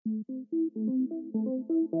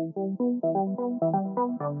Hello,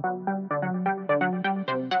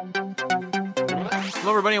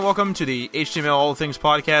 everybody, and welcome to the HTML All Things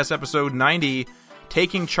Podcast, episode 90,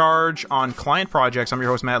 Taking Charge on Client Projects. I'm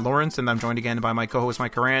your host, Matt Lawrence, and I'm joined again by my co-host,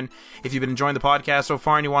 Mike Karan. If you've been enjoying the podcast so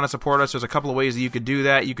far and you want to support us, there's a couple of ways that you could do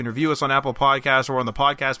that. You can review us on Apple Podcasts or on the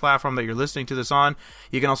podcast platform that you're listening to this on.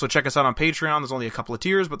 You can also check us out on Patreon. There's only a couple of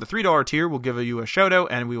tiers, but the $3 tier will give you a shout-out,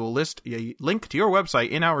 and we will list a link to your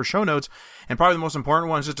website in our show notes. And probably the most important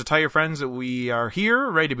one is just to tell your friends that we are here,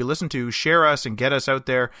 ready to be listened to, share us, and get us out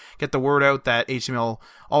there, get the word out that HTML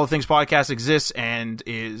All the Things Podcast exists and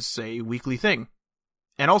is a weekly thing.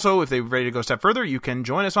 And also, if they're ready to go a step further, you can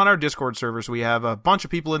join us on our Discord server. So we have a bunch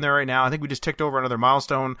of people in there right now. I think we just ticked over another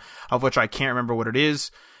milestone, of which I can't remember what it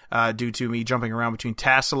is, due to me jumping around between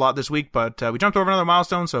tasks a lot this week. But we jumped over another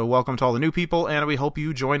milestone, so welcome to all the new people, and we hope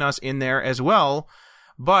you join us in there as well.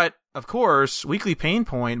 But, of course, weekly pain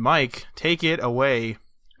point. Mike, take it away.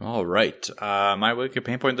 All right. My weekly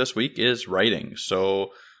pain point this week is writing.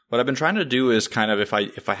 So what I've been trying to do is kind of, if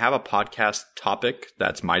I have a podcast topic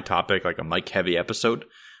that's my topic, like a Mike heavy episode,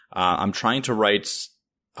 I'm trying to write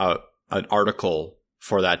an article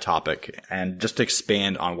for that topic and just to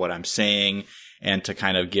expand on what I'm saying and to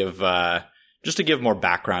kind of give just to give more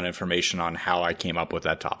background information on how I came up with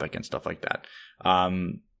that topic and stuff like that.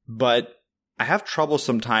 But I have trouble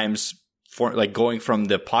sometimes for like going from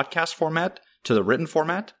the podcast format to the written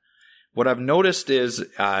format. What I've noticed is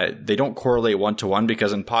they don't correlate one-to-one,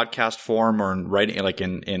 because in podcast form or in writing, like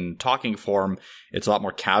in talking form, it's a lot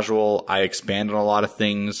more casual. I expand on a lot of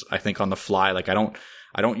things, I think, on the fly. Like I don't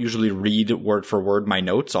usually read word for word my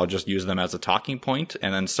notes. I'll just use them as a talking point.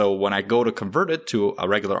 And then so when I go to convert it to a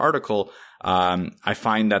regular article, I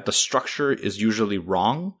find that the structure is usually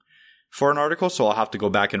wrong for an article. So I'll have to go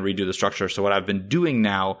back and redo the structure. So what I've been doing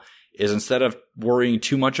now is, instead of worrying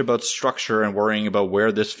too much about structure and worrying about where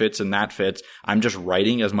this fits and that fits, I'm just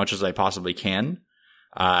writing as much as I possibly can,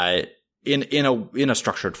 in a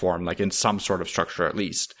structured form, like in some sort of structure at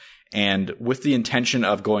least. And with the intention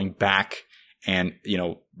of going back and,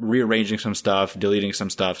 rearranging some stuff, deleting some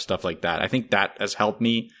stuff like that. I think that has helped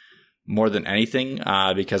me more than anything,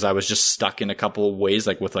 because I was just stuck in a couple of ways,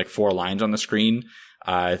 like with like 4 lines on the screen,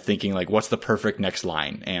 thinking like, what's the perfect next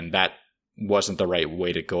line? And that wasn't the right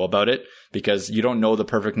way to go about it, because you don't know the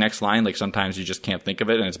perfect next line. Like sometimes you just can't think of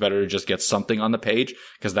it, and it's better to just get something on the page,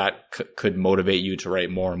 because that could motivate you to write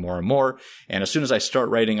more and more and more. And as soon as I start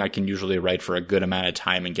writing, I can usually write for a good amount of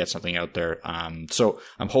time and get something out there. So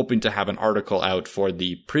I'm hoping to have an article out for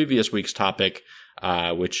the previous week's topic,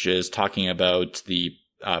 which is talking about the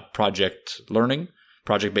project-based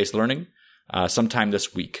learning, sometime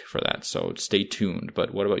this week for that. So stay tuned.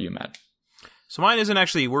 But what about you, Matt? So mine isn't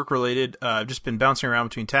actually work-related. I've just been bouncing around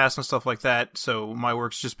between tasks and stuff like that, so my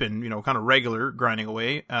work's just been, kind of regular, grinding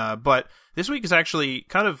away. But this week is actually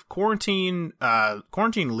kind of quarantine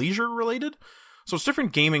leisure-related. So it's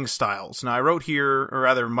different gaming styles. Now, I wrote here, or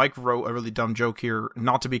rather, Mike wrote a really dumb joke here,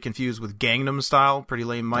 not to be confused with Gangnam Style. Pretty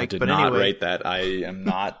lame, Mike. I did not write that. I am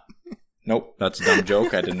not... Nope, that's a dumb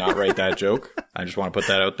joke. I did not write that joke. I just want to put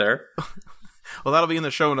that out there. Well, that'll be in the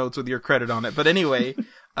show notes with your credit on it. But anyway...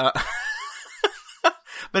 so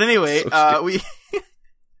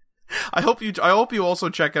I hope you also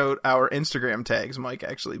check out our Instagram tags, Mike,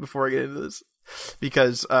 actually, before I get into this,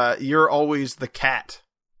 because you're always the cat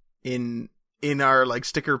in our like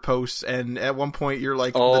sticker posts, and at one point you're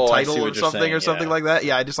like the title of something or something like that.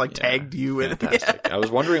 Yeah, I just tagged you in. Fantastic. I was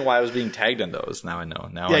wondering why I was being tagged in those. Now I know.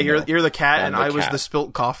 You're the cat, and I was the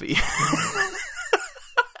spilt coffee.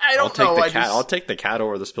 I'll take the cat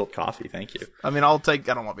over the spilt coffee. Thank you. I mean, I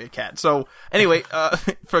don't want to be a cat. So anyway,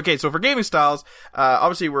 for gaming styles,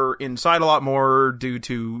 obviously we're inside a lot more due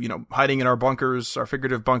to, hiding in our bunkers, our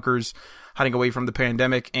figurative bunkers, hiding away from the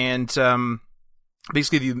pandemic. And,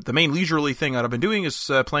 basically the main leisurely thing that I've been doing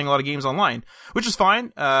is playing a lot of games online, which is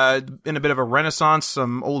fine. In a bit of a renaissance,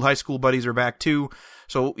 some old high school buddies are back too.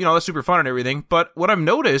 So, that's super fun and everything. But what I've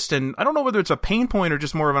noticed, and I don't know whether it's a pain point or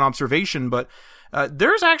just more of an observation, but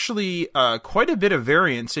there's actually quite a bit of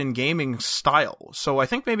variance in gaming style. So I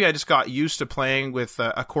think maybe I just got used to playing with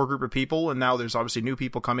a core group of people, and now there's obviously new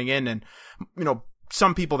people coming in, and,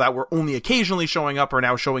 some people that were only occasionally showing up are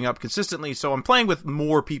now showing up consistently. So I'm playing with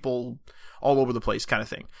more people all over the place kind of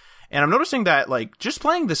thing. And I'm noticing that, just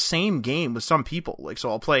playing the same game with some people, so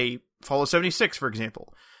I'll play Fallout 76, for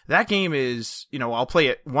example. That game is, I'll play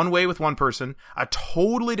it one way with one person, a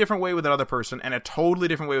totally different way with another person, and a totally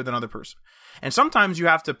different way with another person. And sometimes you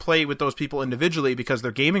have to play with those people individually because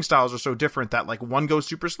their gaming styles are so different that, one goes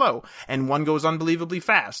super slow, and one goes unbelievably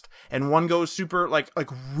fast, and one goes super,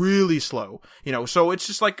 really slow, So it's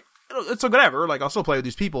just it's whatever. Like, I'll still play with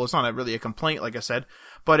these people. It's not really a complaint, like I said,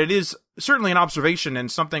 but it is certainly an observation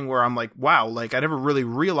and something where I'm like, wow, like I never really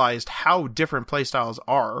realized how different playstyles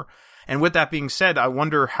are. And with that being said, I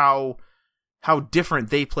wonder how different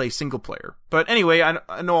they play single player. But anyway,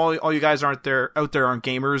 I know all you guys out there aren't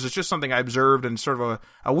gamers. It's just something I observed and sort of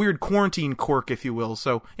a weird quarantine quirk, if you will.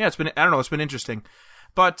 So yeah, it's been interesting.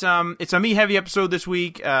 But it's a me heavy episode this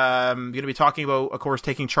week. I'm going to be talking about, of course,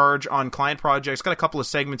 taking charge on client projects. Got a couple of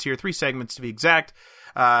segments here, 3 segments to be exact.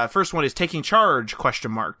 First one is taking charge, ?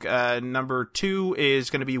 Number 2 is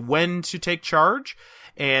going to be when to take charge.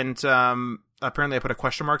 And apparently I put a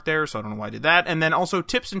question mark there, so I don't know why I did that. And then also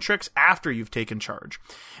tips and tricks after you've taken charge.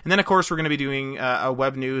 And then, of course, we're going to be doing a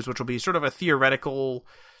web news, which will be sort of a theoretical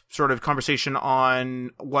sort of conversation on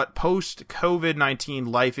what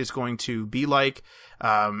post-COVID-19 life is going to be like,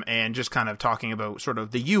 and just kind of talking about sort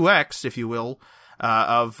of the UX, if you will,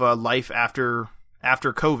 of life after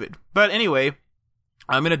COVID. But anyway,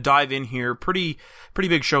 I'm going to dive in here. Pretty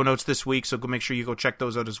big show notes this week, so make sure you go check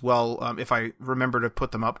those out as well, if I remember to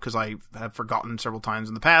put them up, because I have forgotten several times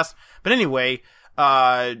in the past. But anyway,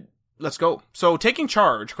 let's go. So, taking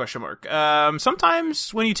charge, ?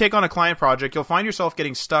 Sometimes when you take on a client project, you'll find yourself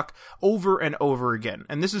getting stuck over and over again.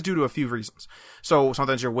 And this is due to a few reasons. So,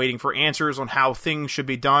 sometimes you're waiting for answers on how things should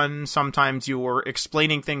be done. Sometimes you're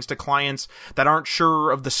explaining things to clients that aren't sure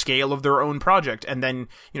of the scale of their own project. And then,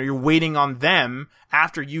 you're waiting on them,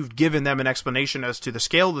 after you've given them an explanation as to the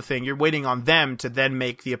scale of the thing, you're waiting on them to then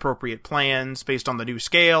make the appropriate plans based on the new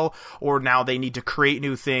scale, or now they need to create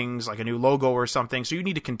new things, like a new logo or something. So you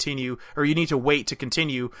need to continue, or you need to wait to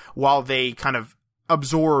continue while they kind of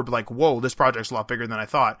absorb, like, whoa, this project's a lot bigger than I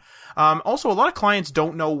thought. Also, a lot of clients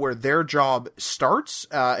don't know where their job starts,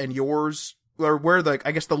 and yours, or where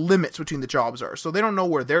the limits between the jobs are. So they don't know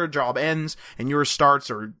where their job ends and yours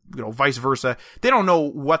starts, or, vice versa. They don't know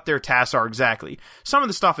what their tasks are exactly. Some of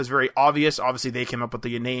the stuff is very obvious. Obviously, they came up with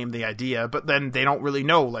the name, the idea, but then they don't really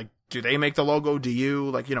know, like, do they make the logo? Do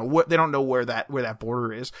you? Like, what, they don't know where that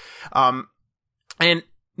border is. And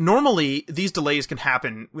normally these delays can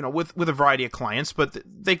happen, with a variety of clients, but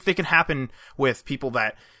they can happen with people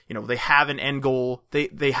that, they have an end goal.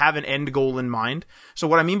 They have an end goal in mind. So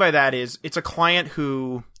what I mean by that is, it's a client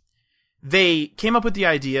who they came up with the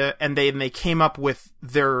idea and they came up with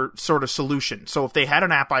their sort of solution. So if they had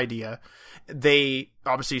an app idea, they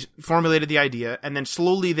obviously formulated the idea, and then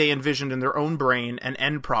slowly they envisioned in their own brain an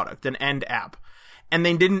end product, an end app. And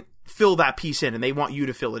they didn't fill that piece in, and they want you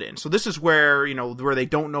to fill it in. So this is where, where they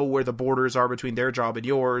don't know where the borders are between their job and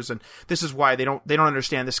yours, and this is why they don't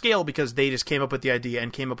understand the scale, because they just came up with the idea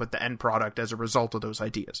and came up with the end product as a result of those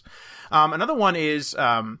ideas. Another one is,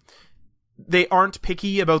 they aren't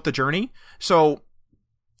picky about the journey. So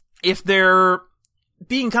if they're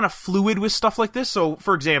being kind of fluid with stuff like this, so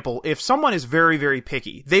for example, if someone is very, very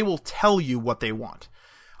picky, they will tell you what they want.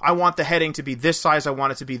 I want the heading to be this size. I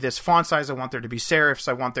want it to be this font size. I want there to be serifs.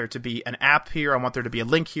 I want there to be an app here. I want there to be a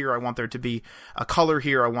link here. I want there to be a color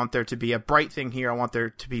here. I want there to be a bright thing here. I want there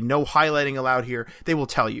to be no highlighting allowed here. They will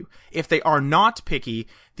tell you. If they are not picky,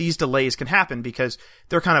 these delays can happen because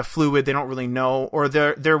they're kind of fluid. They don't really know, or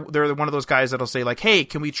they're one of those guys that'll say like, hey,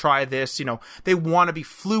 can we try this? They want to be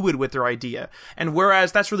fluid with their idea. And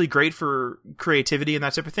whereas that's really great for creativity and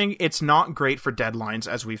that type of thing, it's not great for deadlines,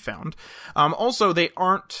 as we've found. Also, they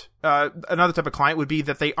aren't, another type of client would be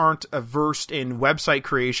that they aren't versed in website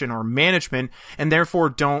creation or management, and therefore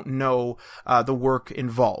don't know the work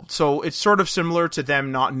involved. So it's sort of similar to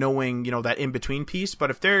them not knowing, that in-between piece. But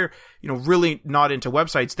if they're, really not into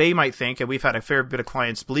websites, they might think, and we've had a fair bit of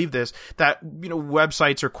clients believe this, that,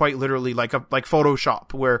 websites are quite literally like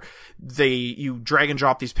Photoshop, where you drag and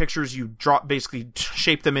drop these pictures, you basically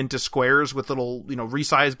shape them into squares with little,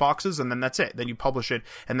 resize boxes, and then that's it. Then you publish it,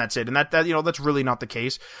 and that's it. And that's really not the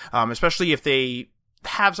case. Especially if they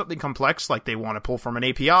have something complex, like they want to pull from an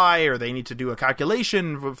API, or they need to do a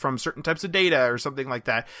calculation from certain types of data or something like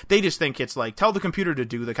that. They just think it's like, tell the computer to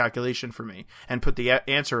do the calculation for me and put the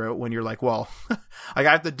answer out, when you're like, well, I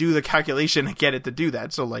have to do the calculation and get it to do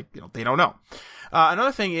that. So they don't know.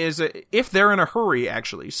 Another thing is if they're in a hurry,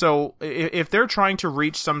 actually. So if they're trying to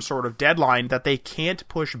reach some sort of deadline that they can't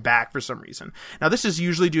push back for some reason. Now, this is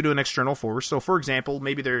usually due to an external force. So, for example,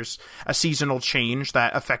 maybe there's a seasonal change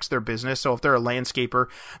that affects their business. So if they're a landscaper,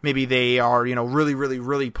 maybe they are, really, really,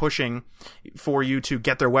 really pushing for you to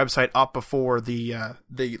get their website up before the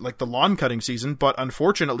lawn cutting season. But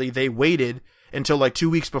unfortunately, they waited until 2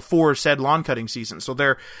 weeks before said lawn cutting season. So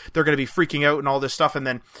they're going to be freaking out and all this stuff. And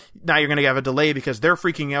then now you're going to have a delay because they're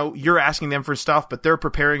freaking out. You're asking them for stuff, but they're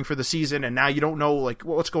preparing for the season. And now you don't know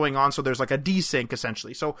what's going on. So there's a desync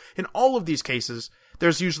essentially. So in all of these cases,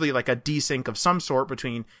 there's usually like a desync of some sort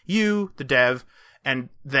between you, the dev, and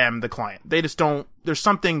them, the client. They just don't, there's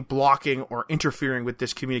something blocking or interfering with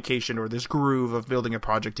this communication or this groove of building a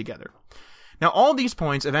project together. Now, all these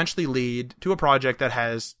points eventually lead to a project that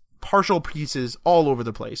has partial pieces all over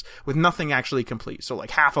the place with nothing actually complete. So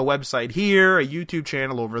like half a website here, a YouTube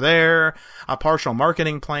channel over there, a partial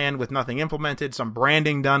marketing plan with nothing implemented, some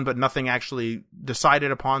branding done, but nothing actually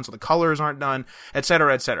decided upon. So the colors aren't done, et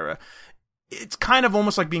cetera, et cetera. It's kind of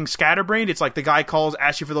almost like being scatterbrained. It's like the guy calls,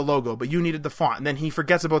 asks you for the logo, but you needed the font, and then he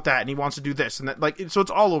forgets about that and he wants to do this and that. Like, so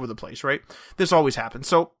it's all over the place, right? This always happens.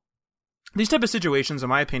 So these type of situations, in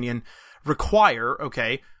my opinion, require,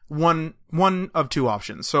 okay, one of two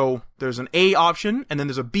options. So there's an A option and then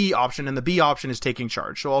there's a B option, and the B option is taking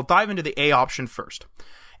charge. So I'll dive into the A option first.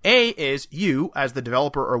 A is you, as the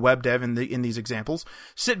developer or web dev in these examples,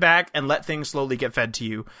 sit back and let things slowly get fed to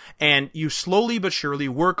you. And you slowly but surely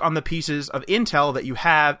work on the pieces of intel that you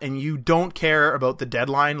have, and you don't care about the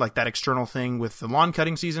deadline, like that external thing with the lawn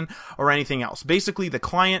cutting season or anything else. Basically, the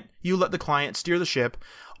client, you let the client steer the ship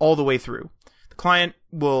all the way through. The client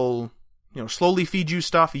will, slowly feed you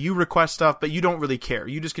stuff, you request stuff, but you don't really care.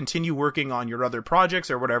 You just continue working on your other projects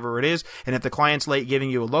or whatever it is. And if the client's late giving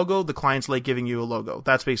you a logo, the client's late giving you a logo.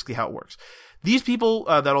 That's basically how it works. These people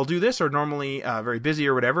that'll do this are normally very busy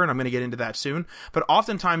or whatever, and I'm going to get into that soon. But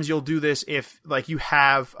oftentimes you'll do this if you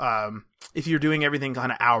have, if you're doing everything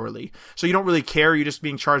kind of hourly. So you don't really care. You're just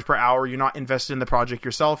being charged per hour. You're not invested in the project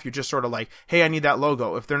yourself. You're just sort of like, hey, I need that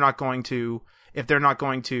logo. If they're not going to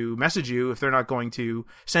message you, if they're not going to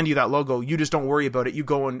send you that logo, you just don't worry about it. You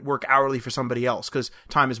go and work hourly for somebody else because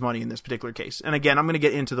time is money in this particular case. And again, I'm going to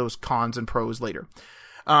get into those cons and pros later.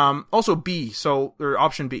 Also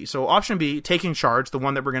option B. So option B, taking charge, the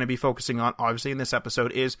one that we're going to be focusing on, obviously, in this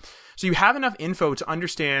episode is, so you have enough info to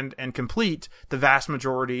understand and complete the vast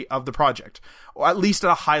majority of the project, or at least at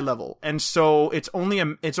a high level. And so it's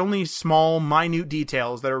only small, minute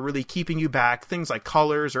details that are really keeping you back, things like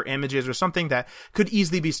colors or images or something that could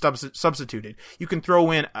easily be substituted. You can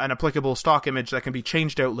throw in an applicable stock image that can be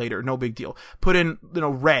changed out later, no big deal. Put in,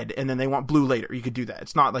 red, and then they want blue later. You could do that.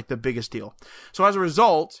 It's not like the biggest deal. So as a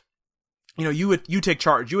result, you take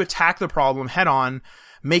charge. You attack the problem head on,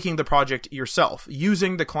 making the project yourself,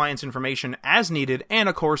 using the client's information as needed, and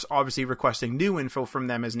of course, obviously requesting new info from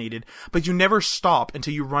them as needed, but you never stop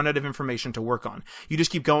until you run out of information to work on. You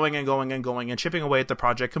just keep going and going and going and chipping away at the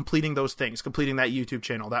project, completing those things, completing that YouTube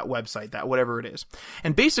channel, that website, that whatever it is.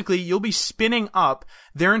 And basically, you'll be spinning up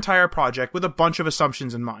their entire project with a bunch of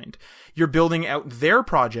assumptions in mind. You're building out their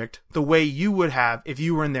project the way you would have if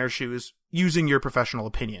you were in their shoes, using your professional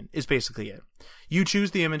opinion is basically it. You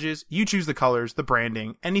choose the images, you choose the colors, the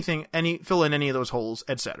branding, fill in any of those holes,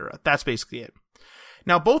 etc. That's basically it.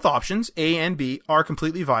 Now, both options, A and B, are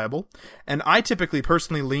completely viable, and I typically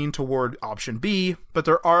personally lean toward option B, but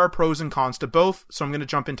there are pros and cons to both, so I'm going to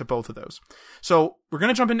jump into both of those. So we're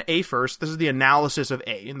going to jump into A first. This is the analysis of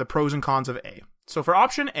A and the pros and cons of A. So for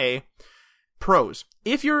option A, pros.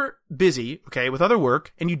 If you're busy, with other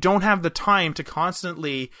work, and you don't have the time to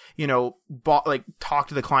constantly, talk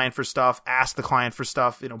to the client for stuff, ask the client for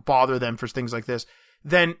stuff, bother them for things like this,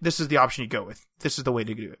 then this is the option you go with. This is the way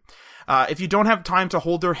to do it. If you don't have time to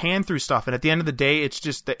hold their hand through stuff, and at the end of the day, it's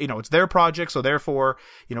just that, it's their project, so therefore,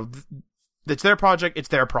 it's their project, it's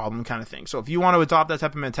their problem kind of thing. So if you want to adopt that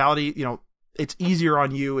type of mentality, it's easier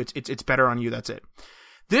on you, it's better on you, that's it.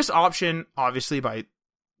 This option, obviously, by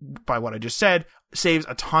what I just said, saves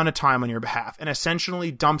a ton of time on your behalf and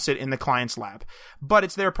essentially dumps it in the client's lap. But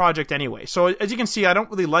it's their project anyway. So as you can see, I don't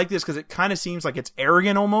really like this because it kind of seems like it's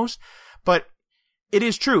arrogant almost, but it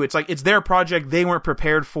is true. It's like, it's their project. They weren't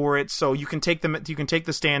prepared for it. So you can take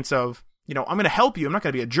the stance of, I'm going to help you. I'm not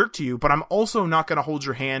going to be a jerk to you, but I'm also not going to hold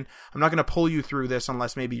your hand. I'm not going to pull you through this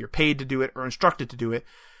unless maybe you're paid to do it or instructed to do it.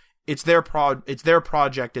 It's their project.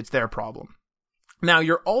 It's their problem. Now,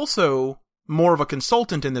 you're also more of a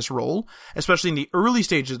consultant in this role, especially in the early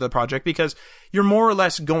stages of the project, because you're more or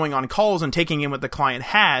less going on calls and taking in what the client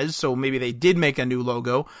has. So maybe they did make a new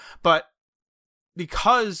logo, but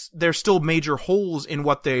because there's still major holes in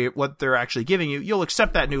what they're actually giving you, you'll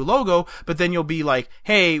accept that new logo, but then you'll be like,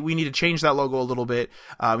 hey, we need to change that logo a little bit.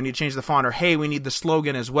 We need to change the font, or hey, we need the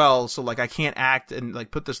slogan as well. So I can't act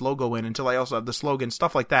and put this logo in until I also have the slogan,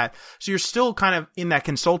 stuff like that. So you're still kind of in that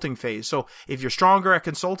consulting phase. So if you're stronger at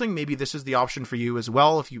consulting, maybe this is the option for you as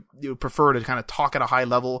well. If you prefer to kind of talk at a high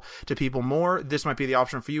level to people more, this might be the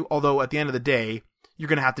option for you. Although at the end of the day, you're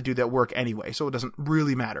going to have to do that work anyway, so it doesn't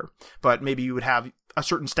really matter. But maybe you would have a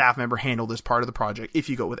certain staff member handle this part of the project if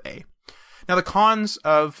you go with A. Now, the cons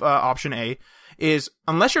of option A is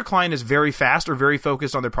unless your client is very fast or very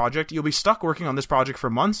focused on their project, you'll be stuck working on this project for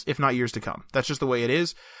months, if not years to come. That's just the way it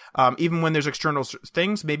is. Even when there's external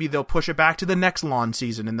things, maybe they'll push it back to the next lawn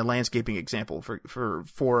season in the landscaping example,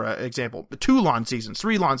 for example, 2 lawn seasons,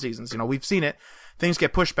 3 lawn seasons. We've seen it. Things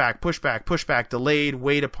get pushed back, delayed,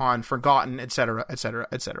 weighed upon, forgotten, etc., etc.,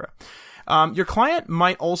 etc. Your client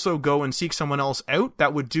might also go and seek someone else out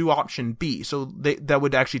that would do option B. So that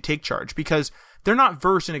would actually take charge, because they're not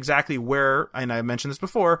versed in exactly where, and I mentioned this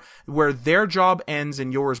before, where their job ends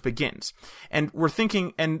and yours begins. And we're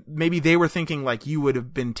thinking, and maybe they were thinking like you would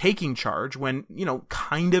have been taking charge when,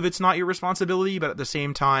 kind of it's not your responsibility, but at the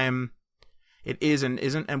same time, it is and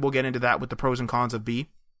isn't. And we'll get into that with the pros and cons of B.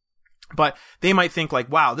 But they might think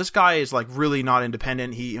like, wow, this guy is like really not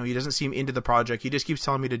independent. He doesn't seem into the project. He just keeps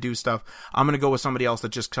telling me to do stuff. I'm going to go with somebody else that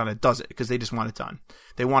just kind of does it because they just want it done.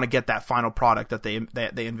 They want to get that final product that they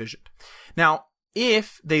envisioned. Now,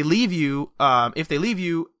 if they leave you,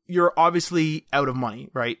 you're obviously out of money,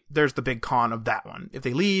 right? There's the big con of that one. If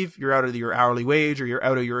they leave, you're out of your hourly wage, or you're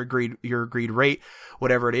out of your agreed rate,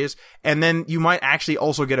 whatever it is. And then you might actually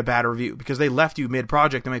also get a bad review because they left you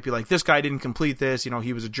mid-project. They might be like, this guy didn't complete this,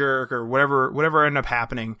 he was a jerk, or whatever ended up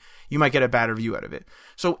happening. You might get a bad review out of it.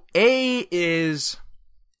 So A is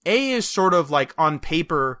sort of like on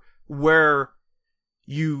paper where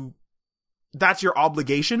that's your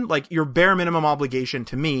obligation. Like your bare minimum obligation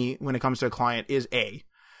to me when it comes to a client is A.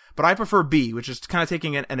 But I prefer B, which is kind of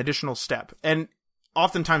taking an additional step. And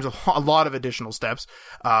oftentimes a lot of additional steps,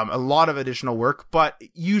 a lot of additional work, but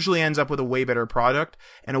usually ends up with a way better product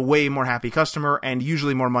and a way more happy customer and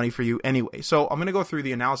usually more money for you anyway. So I'm going to go through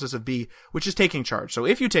the analysis of B, which is taking charge. So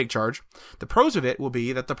if you take charge, the pros of it will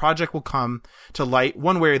be that the project will come to light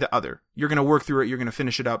one way or the other. You're going to work through it. You're going to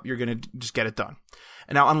finish it up. You're going to just get it done.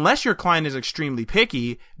 And now, unless your client is extremely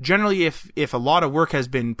picky, generally if a lot of work has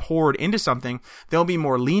been poured into something, they'll be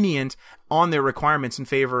more lenient on their requirements in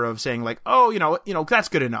favor of saying like, oh, that's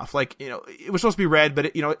good enough. Like, it was supposed to be red,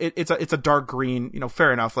 but it's a dark green,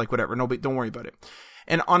 fair enough. Like whatever. Nobody, don't worry about it.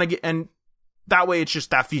 And and that way it's just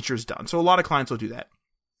that feature is done. So a lot of clients will do that.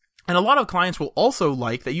 And a lot of clients will also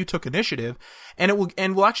like that you took initiative, and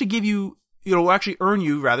will actually give you, will actually earn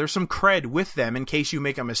you rather some cred with them in case you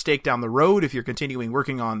make a mistake down the road if you're continuing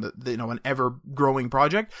working on the an ever growing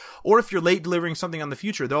project, or if you're late delivering something on the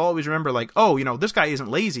future. They'll always remember like, oh, this guy isn't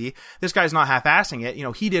lazy. This guy's not half-assing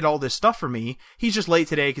it. He did all this stuff for me. He's just late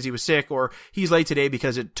today because he was sick, or he's late today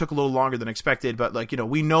because it took a little longer than expected. But like,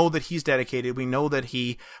 we know that he's dedicated. We know that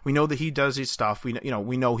he does his stuff. We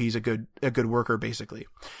know he's a good worker basically.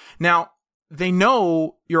 Now, they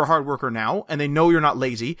know you're a hard worker now, and they know you're not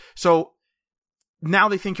lazy. So now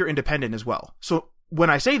they think you're independent as well. So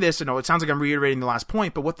when I say this, it sounds like I'm reiterating the last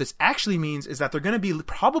point, but what this actually means is that they're going to be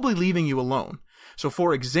probably leaving you alone. So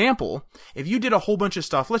for example, if you did a whole bunch of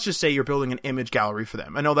stuff, let's just say you're building an image gallery for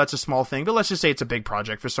them. I know that's a small thing, but let's just say it's a big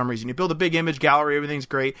project for some reason. You build a big image gallery, everything's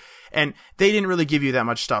great, and they didn't really give you that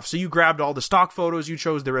much stuff. So you grabbed all the stock photos, you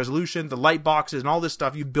chose the resolution, the light boxes, and all this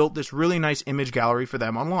stuff. You built this really nice image gallery for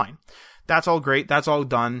them online. That's all great. That's all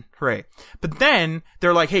done. Hooray. But then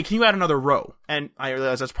they're like, hey, can you add another row? And I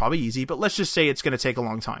realize that's probably easy, but let's just say it's going to take a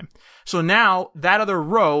long time. So now that other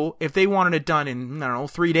row, if they wanted it done in,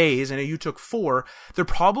 3 days and you took 4, they're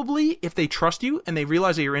probably, if they trust you and they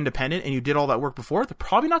realize that you're independent and you did all that work before, they're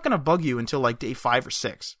probably not going to bug you until like day 5 or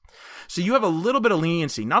 6. So you have a little bit of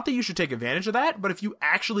leniency. Not that you should take advantage of that, but if you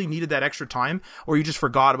actually needed that extra time, or you just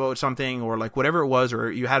forgot about something, or like whatever it was, or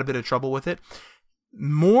you had a bit of trouble with it,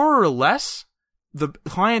 more or less, the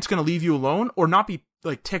client's going to leave you alone or not be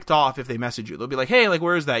like ticked off if they message you. They'll be like, hey, like,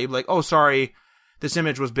 where is that? You'll be like, oh, sorry, this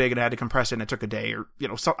image was big and I had to compress it and it took a day, or,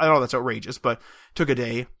 I know that's outrageous, but took a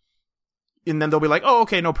day. And then they'll be like, oh,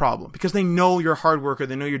 okay, no problem. Because they know you're a hard worker,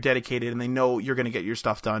 they know you're dedicated, and they know you're going to get your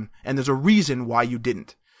stuff done. And there's a reason why you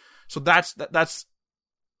didn't. So that's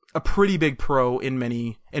a pretty big pro in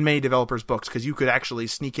many developers' books, because you could actually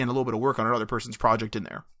sneak in a little bit of work on another person's project in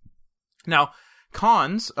there. Now,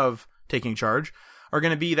 cons of taking charge are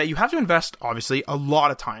going to be that you have to invest, obviously, a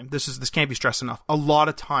lot of time. This can't be stressed enough. A lot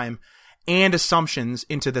of time and assumptions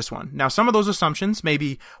into this one. Now, some of those assumptions may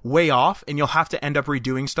be way off, and you'll have to end up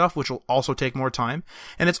redoing stuff, which will also take more time.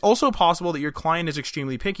 And it's also possible that your client is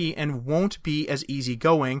extremely picky and won't be as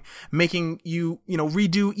easygoing, making you,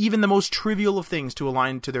 redo even the most trivial of things to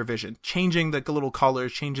align to their vision. Changing the little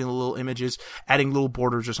colors, changing the little images, adding little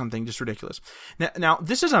borders or something, just ridiculous. Now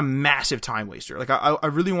this is a massive time waster. Like, I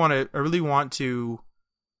really want to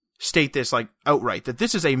state this like outright, that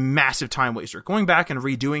this is a massive time waster. Going back and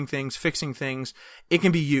redoing things, fixing things, it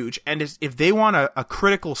can be huge. And if they want a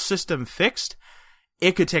critical system fixed,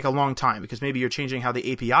 it could take a long time because maybe you're changing how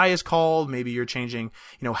the API is called. Maybe you're changing,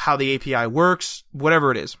 how the API works,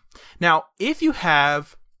 whatever it is. Now, if you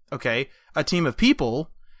have, a team of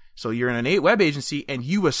people, so you're in an web agency and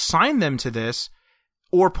you assign them to this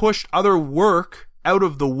or pushed other work out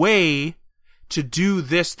of the way to do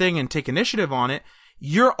this thing and take initiative on it,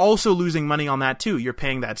 you're also losing money on that too. You're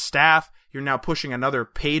paying that staff. You're now pushing another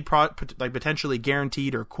paid potentially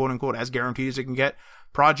guaranteed or quote unquote as guaranteed as it can get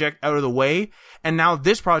project out of the way. And now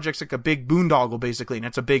this project's like a big boondoggle basically. And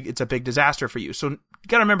it's a big disaster for you. So you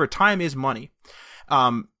gotta remember, time is money.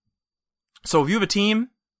 So if you have a team,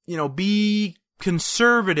 be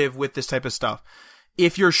conservative with this type of stuff.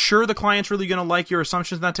 If you're sure the client's really going to like your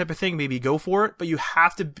assumptions and that type of thing, maybe go for it. But you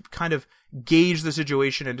have to kind of gauge the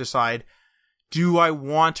situation and decide, do I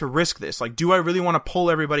want to risk this? Like, do I really want to pull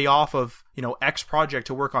everybody off of, X project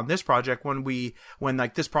to work on this project when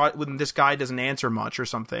this guy doesn't answer much or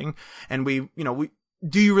something? And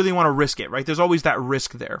do you really want to risk it, right? There's always that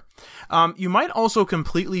risk there. You might also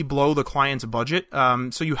completely blow the client's budget.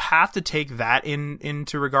 So you have to take that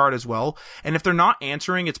into regard as well. And if they're not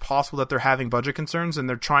answering, it's possible that they're having budget concerns and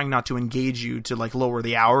they're trying not to engage you to like lower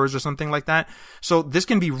the hours or something like that. So this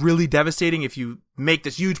can be really devastating if you make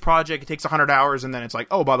this huge project. It takes 100 hours and then it's like,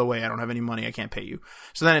 oh, by the way, I don't have any money. I can't pay you.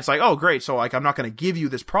 So then it's like, oh, great. So like, I'm not going to give you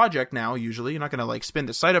this project now. Usually you're not going to like spin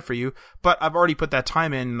the site up for you, but I've already put that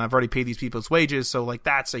time in and I've already paid these people's wages. So like,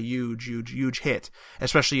 that's a huge hit,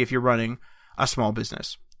 especially if you're running a small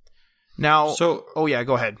business. Now, oh yeah,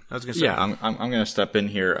 go ahead. I was going to say, yeah, I'm going to step in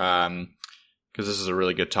here, because this is a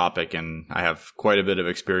really good topic and I have quite a bit of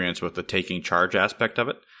experience with the taking charge aspect of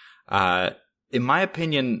it. In my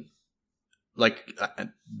opinion, like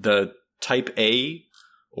the type A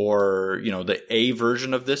or, the A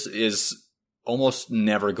version of this is almost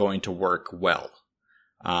never going to work well.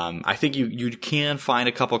 I think you can find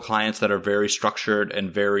a couple clients that are very structured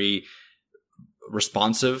and very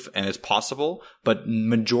responsive, and it's possible, but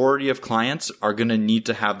majority of clients are going to need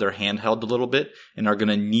to have their hand held a little bit and are going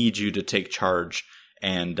to need you to take charge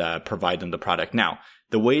and provide them the product. Now,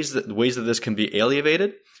 the ways that this can be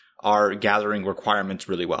alleviated are gathering requirements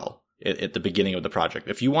really well at the beginning of the project.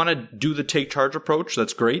 If you want to do the take charge approach,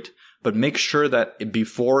 that's great, but make sure that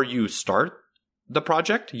before you start the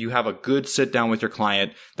project, you have a good sit down with your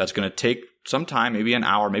client that's going to take some time, maybe an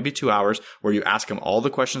hour, maybe 2 hours, where you ask them all the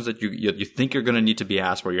questions that you think you're going to need to be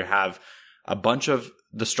asked, where you have a bunch of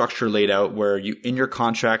the structure laid out, where you, in your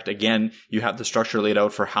contract, again, you have the structure laid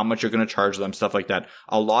out for how much you're going to charge them, stuff like that.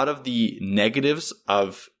 A lot of the negatives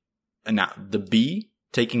of the B,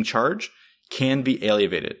 taking charge, can be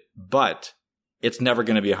alleviated, but it's never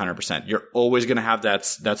going to be 100%. You're always going to have that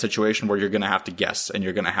situation where you're going to have to guess and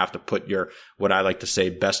you're going to have to put your, what I like to say,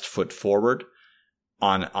 best foot forward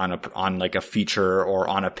on like a feature or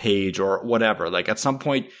on a page or whatever. Like at some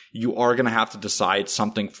point you are going to have to decide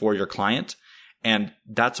something for your client, and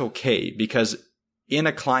that's okay, because in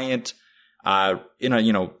a client, in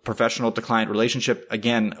a, professional to client relationship,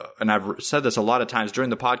 again, and I've said this a lot of times during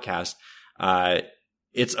the podcast,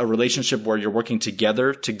 it's a relationship where you're working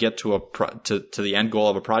together to get to to the end goal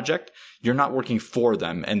of a project. You're not working for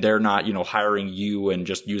them, and they're not, hiring you and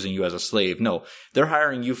just using you as a slave. No, they're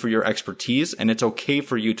hiring you for your expertise, and it's okay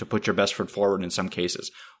for you to put your best foot forward in some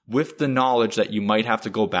cases, with the knowledge that you might have to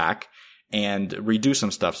go back and redo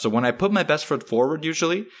some stuff. So when I put my best foot forward,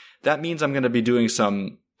 usually that means I'm going to be doing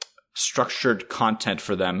some structured content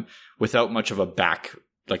for them without much of a back.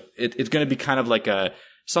 Like it's going to be kind of like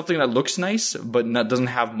something that looks nice, but doesn't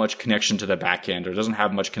have much connection to the back end, or doesn't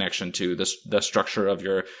have much connection to the structure of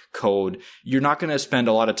your code. You're not going to spend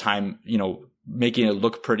a lot of time, making it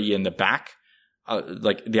look pretty in the back,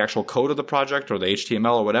 like the actual code of the project or the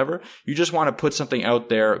HTML or whatever. You just want to put something out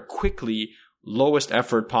there quickly, lowest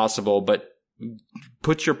effort possible, but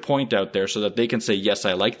put your point out there so that they can say, yes,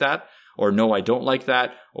 I like that, or no, I don't like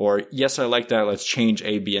that, or yes, I like that, let's change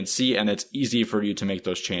A, B, and C, and it's easy for you to make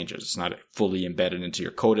those changes. It's not fully embedded into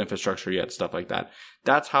your code infrastructure yet, stuff like that.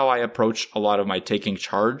 That's how I approach a lot of my taking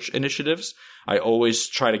charge initiatives. I always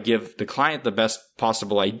try to give the client the best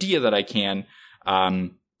possible idea that I can,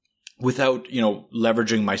 without,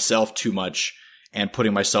 leveraging myself too much and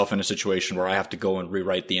putting myself in a situation where I have to go and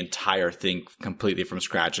rewrite the entire thing completely from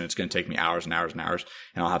scratch, and it's going to take me hours and hours and hours,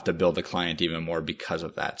 and I'll have to build the client even more because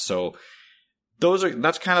of that. So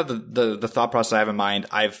that's kind of the thought process I have in mind.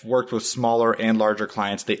 I've worked with smaller and larger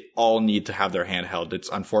clients. They all need to have their hand held. It's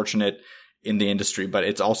unfortunate in the industry, but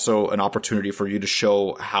it's also an opportunity for you to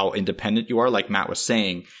show how independent you are, like Matt was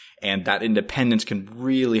saying, and that independence can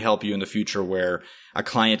really help you in the future, where a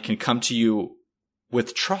client can come to you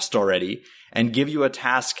with trust already and give you a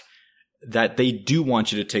task that they do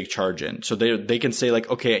want you to take charge in. So they can say like,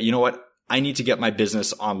 okay, you know what? I need to get my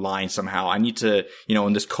business online somehow. I need to,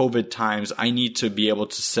 in this COVID times, I need to be able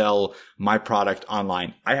to sell my product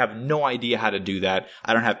online. I have no idea how to do that.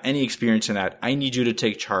 I don't have any experience in that. I need you to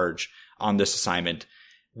take charge on this assignment.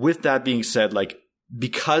 With that being said, like,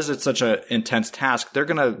 because it's such an intense task, they're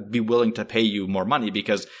going to be willing to pay you more money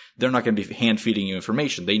because they're not going to be hand feeding you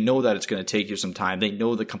information. They know that it's going to take you some time. They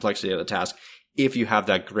know the complexity of the task if you have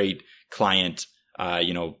that great client,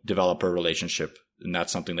 developer relationship. And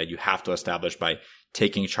that's something that you have to establish by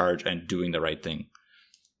taking charge and doing the right thing.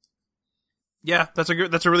 Yeah, that's a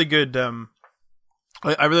really good,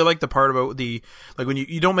 I really like the part about when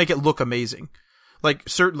you don't make it look amazing. Like,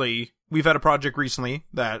 certainly, we've had a project recently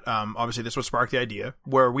that, obviously this would spark the idea,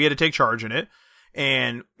 where we had to take charge in it,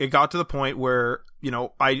 and it got to the point where,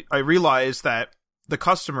 I realized that the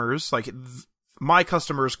customers, my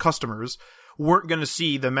customers' customers, weren't going to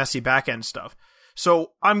see the messy back-end stuff.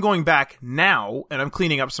 So I'm going back now, and I'm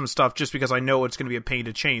cleaning up some stuff just because I know it's going to be a pain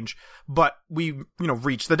to change. But we,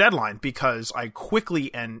 reached the deadline because I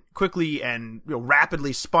quickly and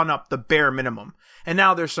rapidly spun up the bare minimum. And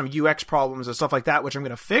now there's some UX problems and stuff like that, which I'm going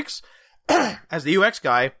to fix. As the UX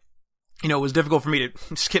guy, it was difficult for me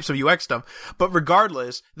to skip some UX stuff. But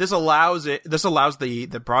regardless, this allows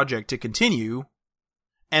the project to continue.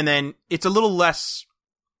 And then it's a little less...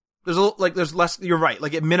 There's less, you're right,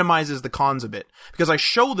 it minimizes the cons a bit. Because I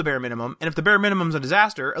show the bare minimum, and if the bare minimum's a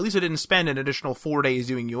disaster, at least I didn't spend an additional 4 days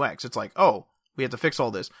doing UX. It's like, oh, we have to fix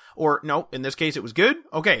all this. Or, no, in this case it was good.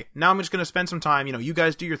 Okay, now I'm just gonna spend some time, you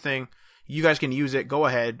guys do your thing. You guys can use it, go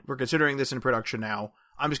ahead. We're considering this in production now.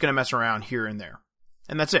 I'm just gonna mess around here and there.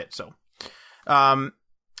 And that's it, so.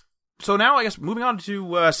 So now, I guess, moving on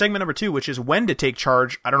to segment number 2, which is when to take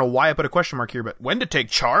charge. I don't know why I put a question mark here, but when to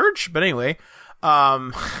take charge? But anyway...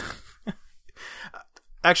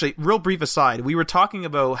 Actually, real brief aside, we were talking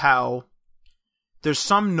about how there's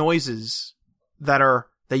some noises that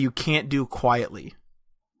you can't do quietly.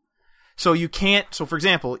 So for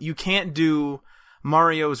example, you can't do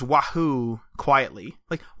Mario's Wahoo quietly.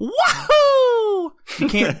 Like, Wahoo! You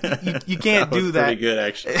can't do that. Pretty good,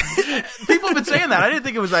 actually. People have been saying that. I didn't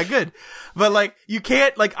think it was that good. But you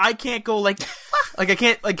can't, I can't go I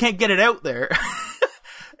can't get it out there.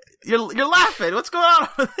 You're laughing. What's going on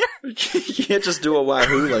over there? You can't just do a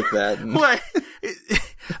wahoo like that. What?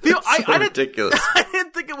 I ridiculous. I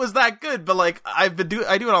didn't think it was that good, but I do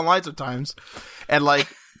it online sometimes, and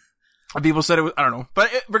people said it was. I don't know,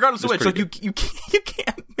 but regardless of which, you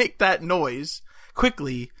can't make that noise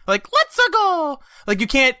quickly. Let's go. You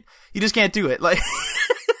just can't do it.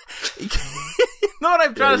 You know what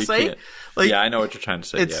I'm trying to say? Yeah, I know what you're trying to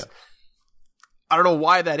say. Yeah. I don't know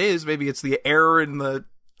why that is. Maybe it's the error in the.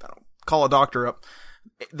 Call a doctor up.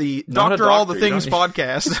 The Doctor All the Things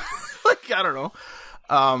podcast. I don't know.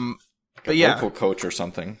 But yeah. Vocal coach or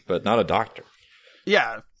something, but not a doctor.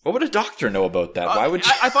 Yeah. What would a doctor know about that? Why would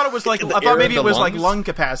you? I thought it was I thought maybe it was lungs? Lung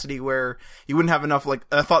capacity where you wouldn't have enough,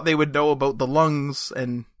 I thought they would know about the lungs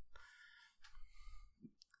and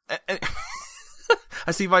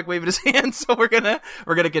I see Mike waving his hand, so we're gonna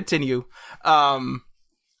continue.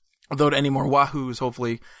 Without any more wahoos,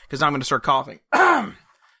 hopefully, because now I'm gonna start coughing.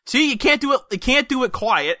 See, you can't do it. You can't do it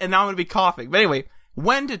quiet, and now I'm gonna be coughing. But anyway,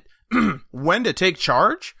 when to take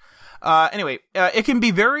charge? It can be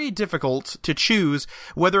very difficult to choose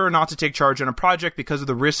whether or not to take charge in a project because of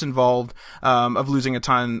the risks involved of losing a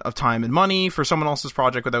ton of time and money for someone else's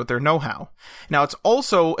project without their know-how. Now, it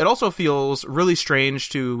also feels really strange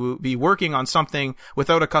to be working on something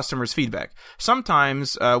without a customer's feedback.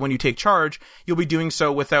 Sometimes, when you take charge, you'll be doing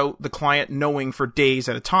so without the client knowing for days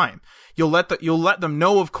at a time. You'll let them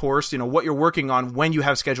know, of course, what you're working on when you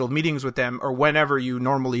have scheduled meetings with them or whenever you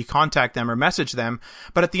normally contact them or message them.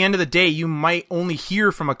 But at the end of the day, you might only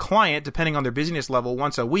hear from a client, depending on their busyness level,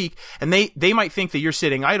 once a week. And they might think that you're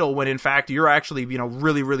sitting idle when in fact you're actually,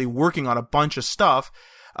 really, really working on a bunch of stuff,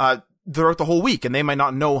 throughout the whole week. And they might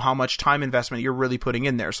not know how much time investment you're really putting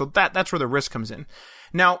in there. So that's where the risk comes in.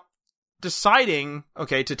 Now, deciding,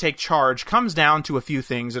 to take charge comes down to a few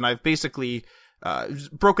things. And I've basically,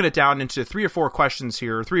 broken it down into 3 or 4 questions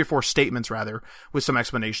here, or 3 or 4 statements rather, with some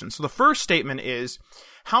explanations. So the first statement is,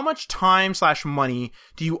 how much time/money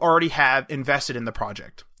do you already have invested in the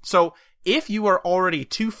project? So if you are already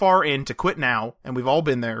too far in to quit now, and we've all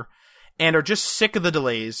been there, and are just sick of the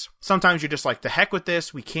delays, sometimes you're just like, the heck with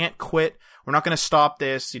this, we can't quit, we're not going to stop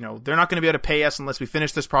this, they're not going to be able to pay us unless we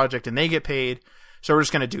finish this project and they get paid, so we're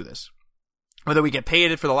just going to do this. Whether we get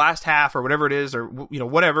paid for the last half or whatever it is, or,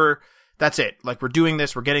 whatever, that's it. We're doing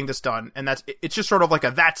this, we're getting this done. And it's just sort of like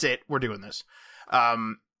that's it, we're doing this.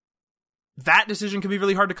 that decision can be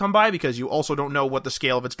really hard to come by because you also don't know what the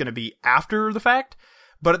scale of it's going to be after the fact.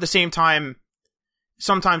 But at the same time,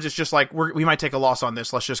 sometimes it's just like, we might take a loss on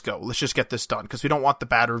this. Let's just go. Let's just get this done because we don't want the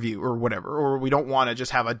bad review or whatever, or we don't want to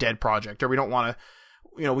just have a dead project, or we don't want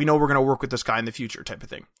to, we know we're going to work with this guy in the future type of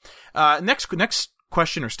thing. Next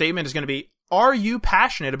question or statement is going to be, are you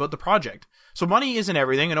passionate about the project? So money isn't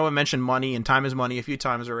everything. I know I mentioned money and time is money a few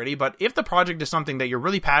times already, but if the project is something that you're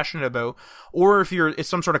really passionate about, or if it's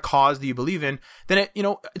some sort of cause that you believe in, then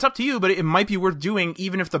it's up to you, but it might be worth doing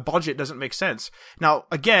even if the budget doesn't make sense. Now,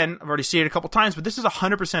 again, I've already stated a couple times, but this is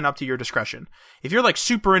 100% up to your discretion. If you're like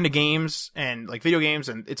super into games and like video games,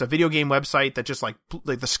 and it's a video game website that just like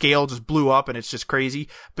the scale just blew up and it's just crazy,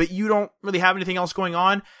 but you don't really have anything else going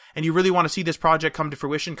on, and you really want to see this project come to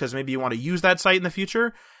fruition because maybe you want to use that site in the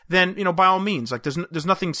future, then, by all means, like there's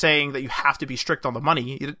nothing saying that you have to be strict on the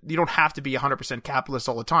money. You don't have to be 100% capitalist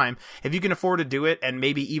all the time. If you can afford to do it and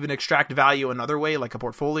maybe even extract value another way, like a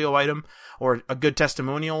portfolio item or a good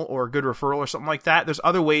testimonial or a good referral or something like that, there's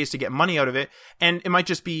other ways to get money out of it. And it might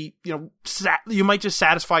just be, you might just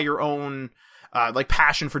satisfy your own, like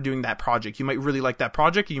passion for doing that project. You might really like that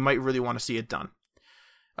project and you might really want to see it done.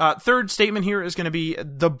 Third statement here is going to be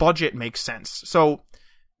the budget makes sense. So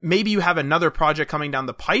maybe you have another project coming down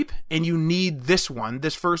the pipe and you need this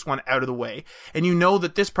first one out of the way. And you know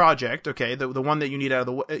that this project, okay, the one that you need out of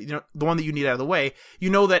the way, the one that you need out of the way,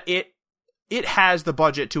 that it has the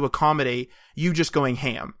budget to accommodate you just going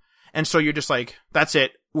ham. And so you're just like, that's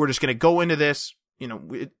it. We're just going to go into this.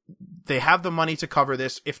 They have the money to cover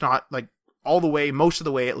this, if not like all the way, most of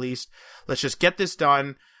the way at least. Let's just get this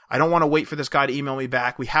done. I don't want to wait for this guy to email me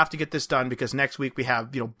back. We have to get this done because next week we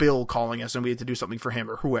have, Bill calling us and we have to do something for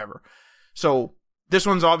him or whoever. So this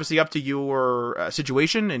one's obviously up to your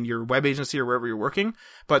situation and your web agency or wherever you're working.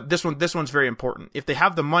 But this one's very important. If they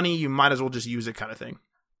have the money, you might as well just use it kind of thing.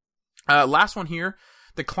 Last one here.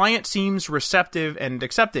 The client seems receptive and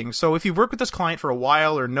accepting. So if you've worked with this client for a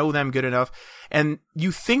while or know them good enough and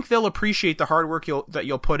you think they'll appreciate the hard work that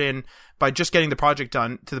you'll put in by just getting the project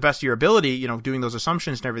done to the best of your ability, doing those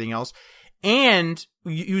assumptions and everything else, and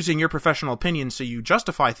using your professional opinion so you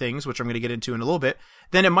justify things, which I'm going to get into in a little bit,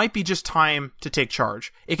 then it might be just time to take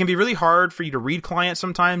charge. It can be really hard for you to read clients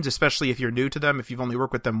sometimes, especially if you're new to them, if you've only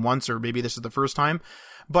worked with them once or maybe this is the first time.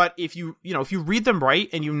 But if you read them right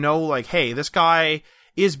and like, hey, this guy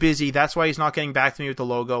is busy, that's why he's not getting back to me with the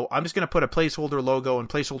logo. I'm just going to put a placeholder logo and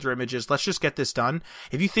placeholder images. Let's just get this done.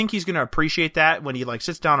 If you think he's going to appreciate that when he like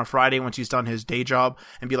sits down on Friday once he's done his day job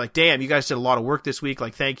and be like, damn, you guys did a lot of work this week.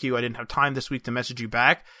 Like, thank you. I didn't have time this week to message you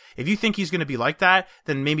back. If you think he's going to be like that,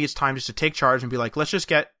 then maybe it's time just to take charge and be like, let's just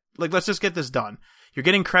get this done. You're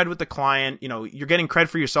getting cred with the client, you're getting cred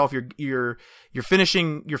for yourself. You're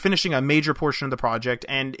finishing a major portion of the project,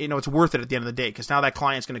 and it's worth it at the end of the day because now that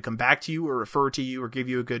client's going to come back to you or refer to you or give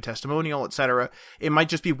you a good testimonial, etc. It might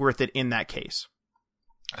just be worth it in that case.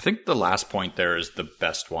 I think the last point there is the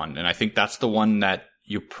best one, and I think that's the one that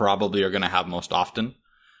you probably are going to have most often.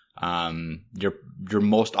 You're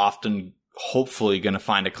most often hopefully going to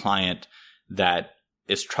find a client that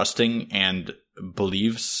is trusting and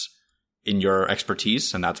believes in your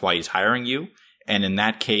expertise, and that's why he's hiring you. And in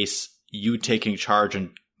that case, you taking charge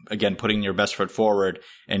and, again, putting your best foot forward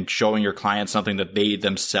and showing your client something that they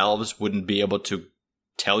themselves wouldn't be able to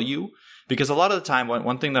tell you. Because a lot of the time,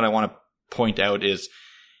 one thing that I want to point out is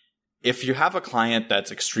if you have a client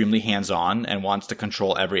that's extremely hands-on and wants to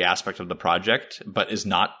control every aspect of the project, but is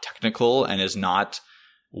not technical and is not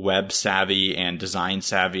web savvy and design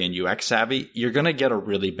savvy and UX savvy, you're going to get a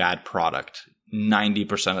really bad product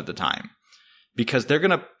 90% of the time, because they're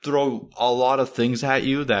going to throw a lot of things at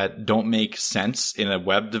you that don't make sense in a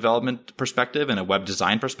web development perspective and a web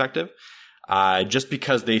design perspective, just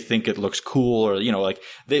because they think it looks cool, or, like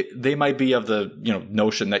they might be of the,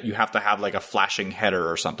 notion that you have to have like a flashing header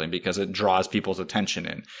or something because it draws people's attention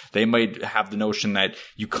in. They might have the notion that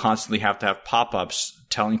you constantly have to have pop-ups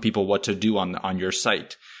telling people what to do on your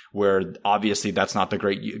site, where obviously that's not the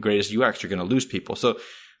greatest UX. You're going to lose people. So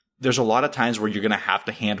there's a lot of times where you're going to have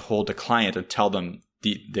to handhold a client and tell them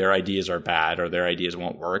their ideas are bad or their ideas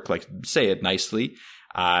won't work. Like, say it nicely,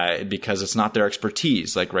 because it's not their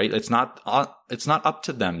expertise. Like, right? It's not up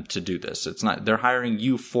to them to do this. They're hiring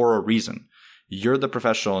you for a reason. You're the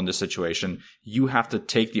professional in this situation. You have to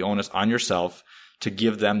take the onus on yourself to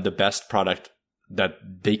give them the best product that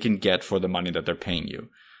they can get for the money that they're paying you.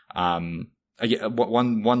 Again,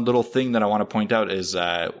 one little thing that I want to point out is,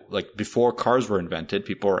 like, before cars were invented,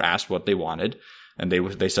 people were asked what they wanted, and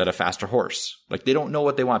they said a faster horse. Like, they don't know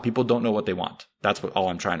what they want. People don't know what they want. That's all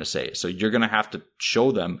I'm trying to say. So you're going to have to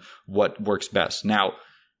show them what works best. Now,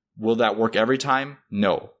 Will that work every time?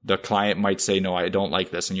 No. The client might say, no, I don't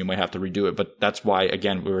like this, and you might have to redo it. But that's why,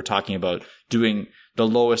 again, we were talking about doing the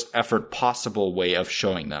lowest effort possible way of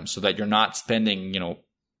showing them so that you're not spending,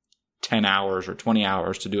 10 hours or 20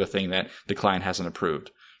 hours to do a thing that the client hasn't approved.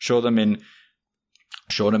 Show them in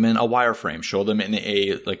a wireframe, show them in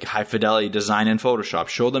a high fidelity design in Photoshop,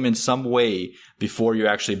 show them in some way before you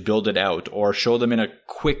actually build it out, or show them in a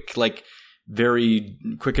quick, very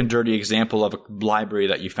quick and dirty example of a library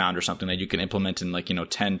that you found or something that you can implement in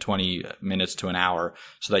 10, 20 minutes to an hour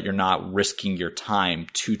so that you're not risking your time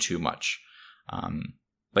too much.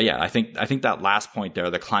 But yeah, I think that last point there,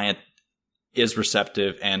 the client is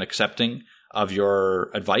receptive and accepting of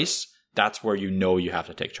your advice. That's where you have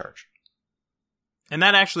to take charge. And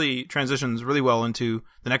that actually transitions really well into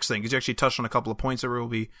the next thing, because you actually touched on a couple of points that we'll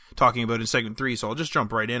be talking about in segment 3. So I'll just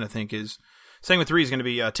jump right in. I think segment 3 is going to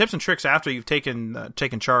be tips and tricks after you've taken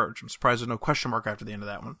charge. I'm surprised there's no question mark after the end of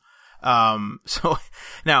that one.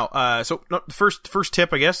 First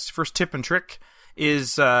tip, I guess, first tip and trick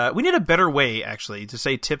is we need a better way actually to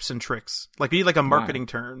say tips and tricks. We need a marketing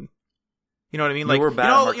term. You know what I mean? We're bad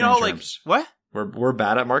at marketing terms. What? We're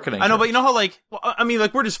bad at marketing. I know, terms. but you know how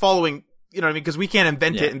we're just following. You know what I mean? Because we can't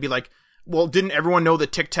invent it and be like, well, didn't everyone know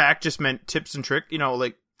that tic tac just meant tips and trick?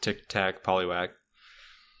 Tic tac, polywag.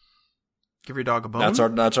 Give your dog a bone.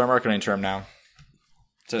 That's our marketing term now.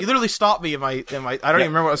 You literally stopped me. I don't even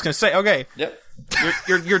remember what I was going to say. Okay. Yep.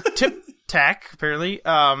 Your tip tac apparently,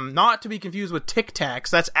 not to be confused with tic tacs.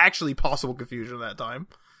 That's actually possible confusion at that time.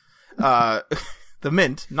 The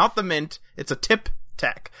mint, not the mint. It's a tip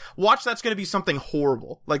tac. Watch, that's going to be something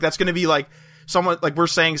horrible. That's going to be someone we're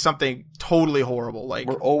saying something totally horrible.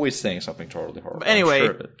 We're always saying something totally horrible. But anyway, I'm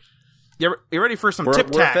sure of it. You're ready for some tip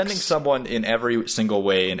tacs. We're offending someone in every single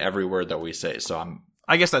way in every word that we say. So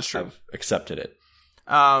I guess that's true. I've accepted it.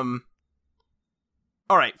 All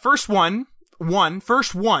right. First one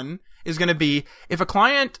is going to be, if a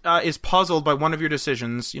client is puzzled by one of your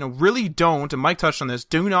decisions, really don't, and Mike touched on this,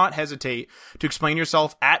 do not hesitate to explain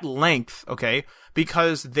yourself at length, okay?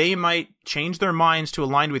 Because they might change their minds to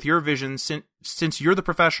align with your vision since you're the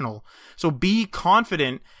professional. So be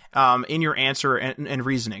confident in your answer and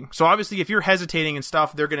reasoning. So obviously, if you're hesitating and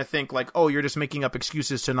stuff, they're going to think oh, you're just making up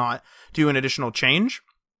excuses to not do an additional change.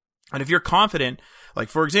 And if you're confident,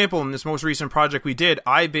 for example, in this most recent project we did,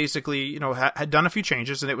 I basically, had done a few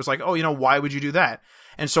changes, and it was why would you do that?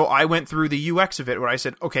 And so I went through the UX of it, where I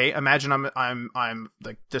said, okay, imagine I'm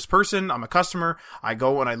this person, I'm a customer, I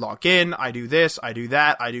go and I log in, I do this, I do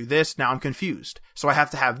that, I do this, now I'm confused. So I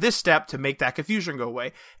have to have this step to make that confusion go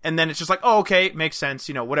away. And then it's just oh, okay, makes sense,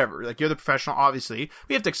 whatever. You're the professional, obviously.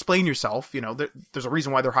 You have to explain yourself, there's a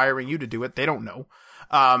reason why they're hiring you to do it. They don't know.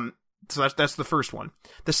 So that's the first one.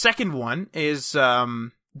 The second one is,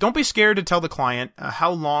 don't be scared to tell the client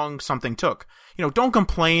how long something took. Don't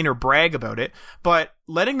complain or brag about it, but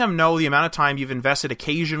letting them know the amount of time you've invested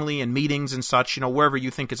occasionally in meetings and such, wherever you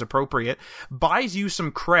think is appropriate, buys you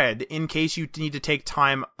some cred in case you need to take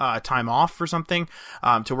time off for something,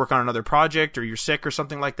 to work on another project, or you're sick or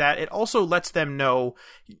something like that. It also lets them know,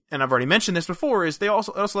 and I've already mentioned this before, is it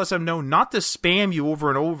also lets them know not to spam you over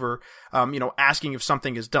and over, asking if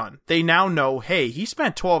something is done. They now know, hey, he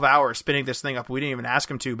spent 12 hours spinning this thing up. We didn't even ask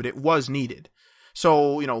him to, but it was needed.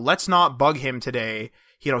 So, let's not bug him today.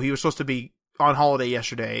 He was supposed to be on holiday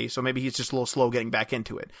yesterday, so maybe he's just a little slow getting back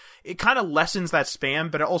into it. It kind of lessens that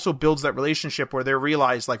spam, but it also builds that relationship where they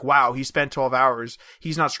realize, wow, he spent 12 hours.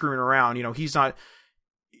 He's not screwing around. He's not,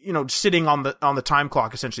 sitting on the time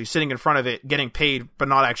clock, essentially, sitting in front of it, getting paid, but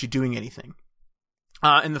not actually doing anything.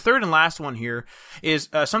 And the third and last one here is,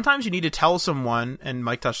 sometimes you need to tell someone, and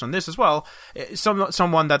Mike touched on this as well,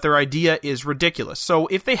 someone that their idea is ridiculous. So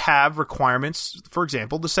if they have requirements, for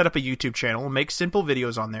example, to set up a YouTube channel and make simple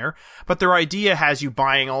videos on there, but their idea has you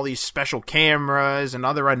buying all these special cameras and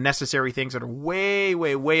other unnecessary things that are way,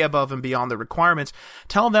 way, way above and beyond the requirements,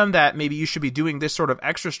 tell them that maybe you should be doing this sort of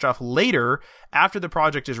extra stuff later, after the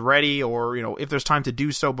project is ready, or, if there's time to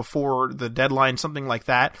do so before the deadline, something like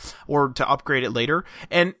that, or to upgrade it later.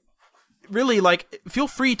 And really, feel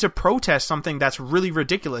free to protest something that's really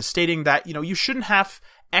ridiculous, stating that, you shouldn't have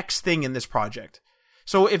X thing in this project.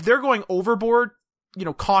 So if they're going overboard,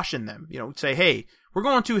 caution them, say, hey, we're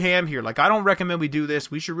going too ham here. I don't recommend we do this.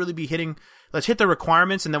 We should really be let's hit the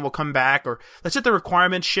requirements and then we'll come back, or let's hit the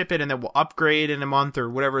requirements, ship it, and then we'll upgrade in a month, or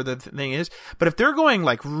whatever the thing is. But if they're going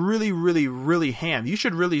really, really, really ham, you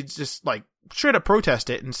should really just straight up protest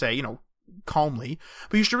it and say, calmly,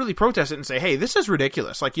 but you should really protest it and say, hey, this is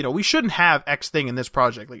ridiculous. We shouldn't have X thing in this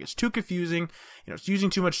project. It's too confusing. it's using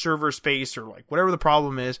too much server space or like whatever the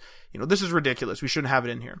problem is. This is ridiculous. We shouldn't have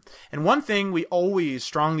it in here. And one thing we always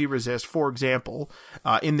strongly resist, for example,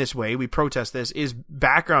 in this way, we protest this, is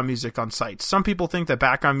background music on sites. Some people think that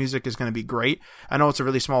background music is going to be great. I know it's a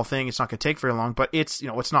really small thing. It's not going to take very long, but it's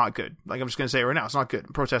not good. Like I'm just going to say it right now, it's not good.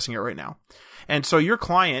 I'm protesting it right now. And so your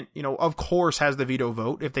client, of course has the veto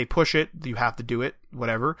vote. If they push it, you have to do it,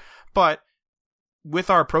 whatever. But with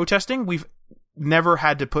our protesting, we've never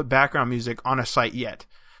had to put background music on a site yet.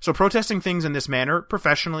 So protesting things in this manner,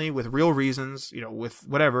 professionally, with real reasons, with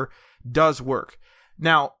whatever, does work.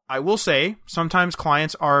 Now, I will say, sometimes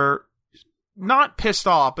clients are not pissed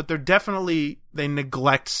off, but they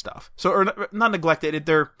neglect stuff. So, or not neglect it,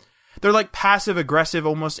 they're like passive aggressive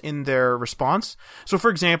almost in their response. So for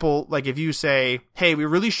example, like if you say, hey, we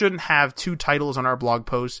really shouldn't have 2 titles on our blog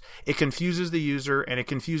posts. It confuses the user and it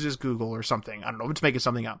confuses Google or something. I don't know. I'm just making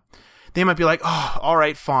something up. They might be like, oh, all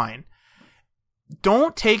right, fine.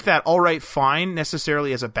 Don't take that all right, fine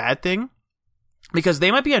necessarily as a bad thing, because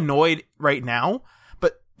they might be annoyed right now.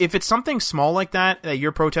 But if it's something small like that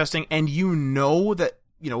you're protesting and that,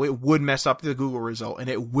 it would mess up the Google result and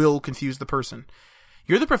it will confuse the person,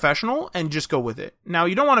 you're the professional and just go with it. Now,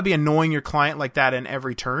 you don't want to be annoying your client like that in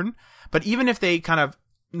every turn, but even if they kind of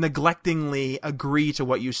neglectingly agree to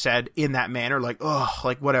what you said in that manner, like, ugh,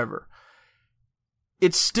 like whatever,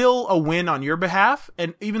 it's still a win on your behalf.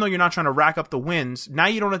 And even though you're not trying to rack up the wins, now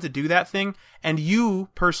you don't have to do that thing. And you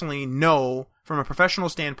personally know from a professional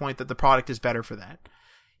standpoint that the product is better for that.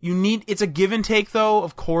 It's a give and take though.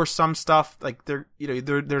 Of course, some stuff like they're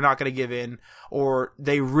not going to give in, or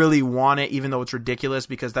they really want it even though it's ridiculous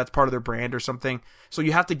because that's part of their brand or something. So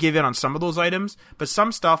you have to give in on some of those items, but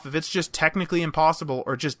some stuff, if it's just technically impossible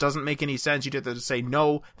or just doesn't make any sense, you have to say,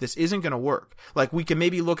 no, this isn't going to work. Like we can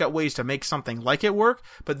maybe look at ways to make something like it work,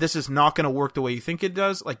 but this is not going to work the way you think it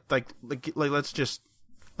does. Like let's just,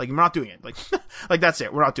 like, we're not doing it. Like, like that's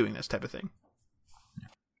it. We're not doing this type of thing.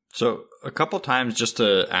 So a couple times, just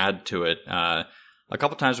to add to it, a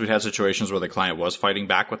couple times we've had situations where the client was fighting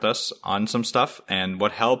back with us on some stuff. And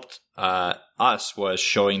what helped us was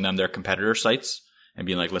showing them their competitor sites and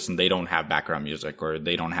being like, listen, they don't have background music, or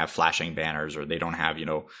they don't have flashing banners, or they don't have,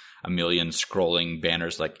 a million scrolling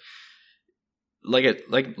banners. Like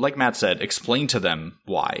Matt said, explain to them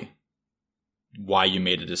why you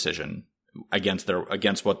made a decision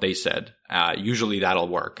against what they said. Usually that'll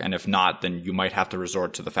work, and if not, then you might have to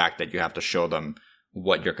resort to the fact that you have to show them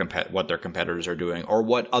what their competitors are doing, or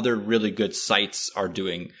what other really good sites are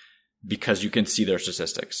doing, because you can see their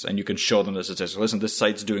statistics and you can show them the statistics. Listen, this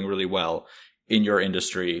site's doing really well in your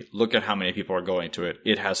industry. Look at how many people are going to it.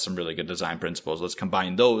 It has some really good design principles. Let's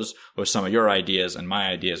combine those with some of your ideas and my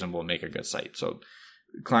ideas, and we'll make a good site. So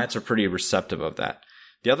clients are pretty receptive of that.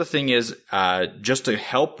 The other thing is, just to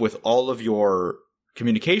help with all of your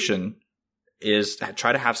communication, is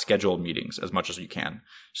try to have scheduled meetings as much as you can.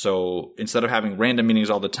 So instead of having random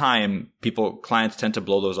meetings all the time, clients tend to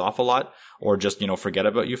blow those off a lot, or just, forget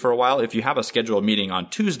about you for a while. If you have a scheduled meeting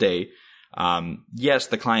on Tuesday, yes,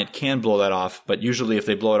 the client can blow that off, but usually if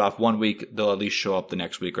they blow it off one week, they'll at least show up the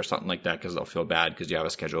next week or something like that, because they'll feel bad because you have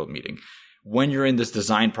a scheduled meeting. When you're in this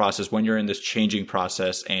design process, when you're in this changing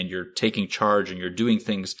process and you're taking charge and you're doing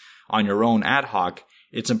things on your own ad hoc,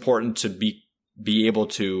 it's important to be able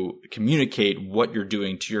to communicate what you're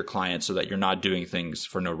doing to your client so that you're not doing things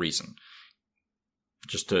for no reason.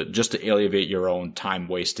 Just to alleviate your own time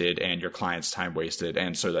wasted and your client's time wasted,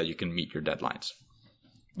 and so that you can meet your deadlines.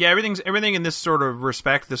 Yeah, everything in this sort of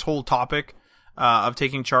respect, this whole topic of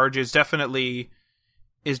taking charge is definitely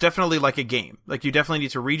like a game. Like, you definitely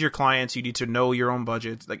need to read your clients. You need to know your own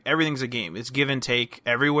budget. Like, everything's a game. It's give and take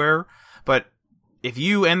everywhere. But if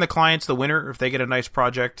you and the client's the winner, if they get a nice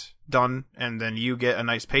project done and then you get a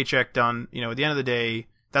nice paycheck done, at the end of the day,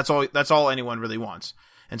 that's all anyone really wants.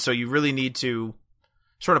 And so you really need to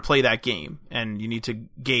sort of play that game, and you need to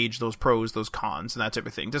gauge those pros, those cons, and that type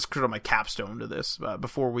of thing. Just sort of my capstone to this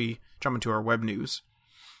before we jump into our web news.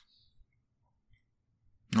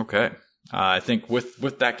 Okay. I think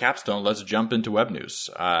with that capstone, let's jump into web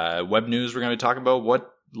news. Web news, we're going to be talking about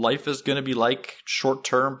what life is going to be like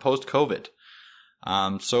short-term post-COVID.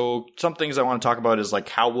 So some things I want to talk about is like,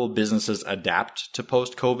 how will businesses adapt to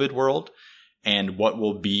post-COVID world, and what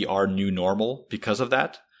will be our new normal because of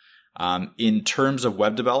that. In terms of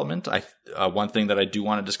web development, one thing that I do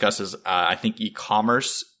want to discuss is I think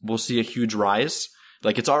e-commerce will see a huge rise.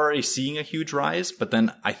 Like, it's already seeing a huge rise, but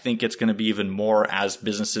then I think it's going to be even more as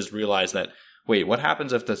businesses realize that, wait, what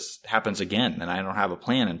happens if this happens again and I don't have a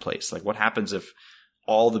plan in place? Like, what happens if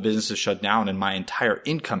all the businesses shut down and my entire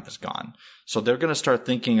income is gone? So they're going to start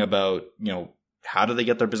thinking about, how do they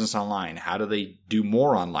get their business online? How do they do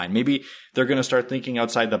more online? Maybe they're going to start thinking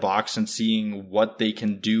outside the box and seeing what they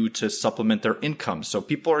can do to supplement their income. So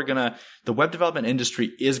the web development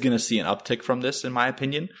industry is going to see an uptick from this, in my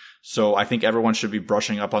opinion. So I think everyone should be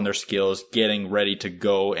brushing up on their skills, getting ready to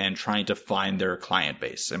go and trying to find their client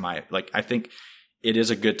base. I think it is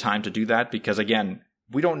a good time to do that because, again,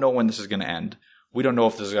 we don't know when this is going to end. We don't know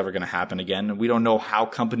if this is ever going to happen again. We don't know how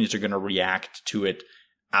companies are going to react to it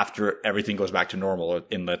after everything goes back to normal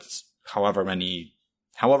in however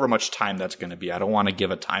much time that's going to be. I don't want to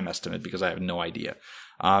give a time estimate because I have no idea.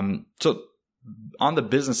 So on the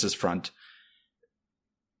businesses front,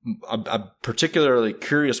 a particularly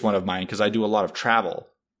curious one of mine, because I do a lot of travel,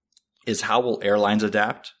 is how will airlines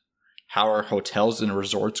adapt? How are hotels and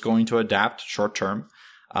resorts going to adapt short term?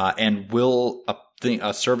 And will a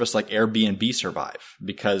service like Airbnb survive?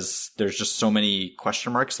 Because there's just so many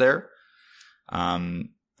question marks there.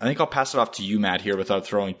 I think I'll pass it off to you, Matt, here without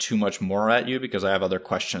throwing too much more at you because I have other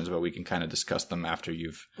questions, but we can kind of discuss them after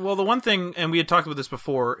you've... Well, the one thing, and we had talked about this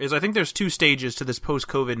before, is I think there's 2 stages to this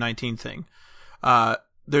post-COVID-19 thing.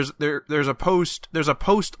 There's a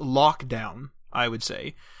post-lockdown, I would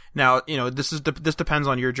say. Now, this depends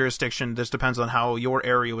on your jurisdiction. This depends on how your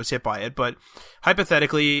area was hit by it. But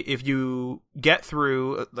hypothetically, if you get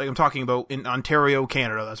through, like I'm talking about in Ontario,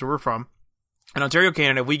 Canada, that's where we're from. In Ontario,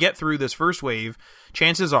 Canada, if we get through this first wave,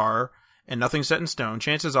 chances are, and nothing's set in stone,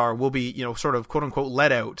 chances are we'll be, sort of quote unquote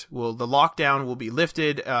let out. The lockdown will be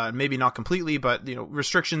lifted, maybe not completely, but,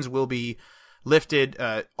 restrictions will be lifted.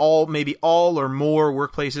 All or more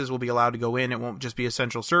workplaces will be allowed to go in. It won't just be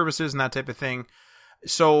essential services and that type of thing.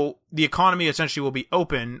 So the economy essentially will be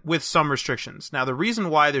open with some restrictions. Now, the reason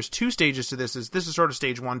why there's 2 stages to this is sort of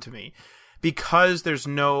stage 1 to me, because there's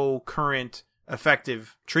no current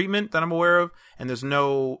effective treatment that I'm aware of, and there's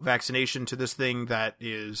no vaccination to this thing that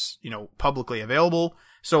is, publicly available.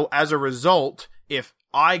 So as a result, if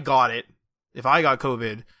I got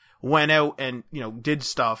COVID, went out and, did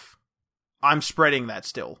stuff, I'm spreading that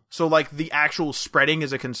still. So like the actual spreading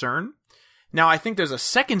is a concern. Now, I think there's a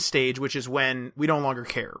second stage, which is when we no longer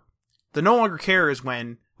care. The no longer care is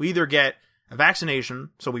when we either get a vaccination,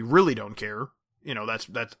 so we really don't care. That's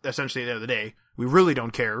essentially the end of the day. We really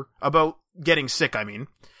don't care about getting sick,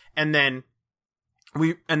 And then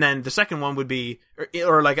the second one would be,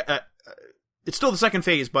 or like, it's still the second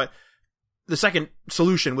phase, but the second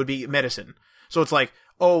solution would be medicine. So it's like,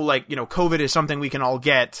 COVID is something we can all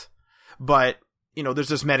get, but there's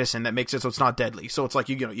this medicine that makes it so it's not deadly. So it's like,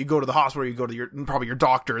 you go to the hospital, you go to your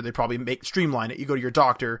doctor, they probably streamline it. You go to your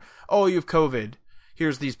doctor, oh, you have COVID.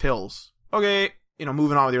 Here's these pills. Okay.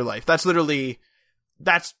 Moving on with your life. That's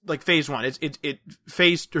like phase 1.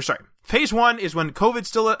 Phase 1 is when COVID's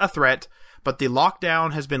still a threat, but the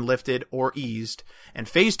lockdown has been lifted or eased. And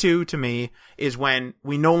phase 2 to me is when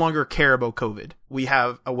we no longer care about COVID. We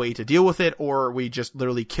have a way to deal with it, or we just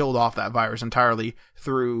literally killed off that virus entirely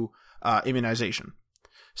through immunization.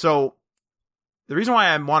 So the reason why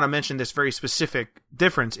I want to mention this very specific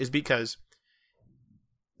difference is because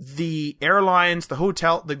the airlines, the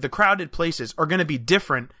hotel, the crowded places are going to be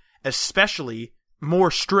different, especially more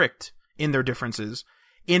strict in their differences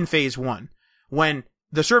in phase 1, when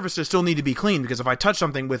the surfaces still need to be clean, because if I touch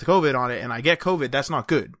something with COVID on it and I get COVID, that's not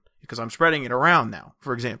good because I'm spreading it around now,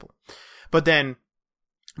 for example. But then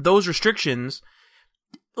those restrictions,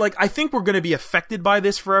 like, I think we're going to be affected by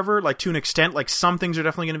this forever, like, to an extent. Like, some things are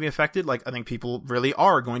definitely going to be affected. Like, I think people really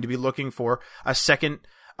are going to be looking for a second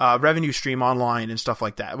revenue stream online and stuff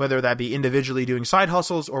like that, whether that be individually doing side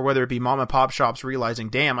hustles or whether it be mom and pop shops realizing,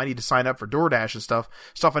 damn, I need to sign up for DoorDash and stuff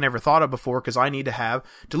I never thought of before because I need to have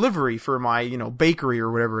delivery for my, bakery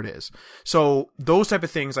or whatever it is. So those type of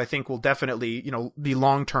things I think will definitely, be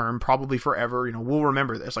long term, probably forever. We'll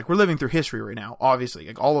remember this. Like, we're living through history right now, obviously,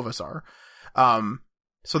 like all of us are.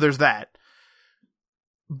 So there's that.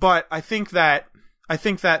 But I think that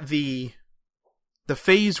the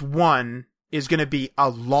phase 1 is going to be a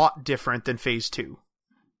lot different than phase 2.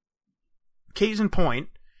 Case in point,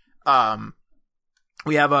 I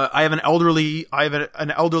have an elderly,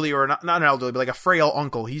 or not an elderly, but like a frail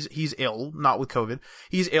uncle. He's ill, not with COVID.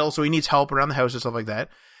 He's ill, so he needs help around the house and stuff like that.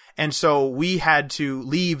 And so we had to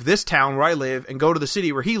leave this town where I live and go to the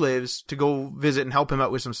city where he lives to go visit and help him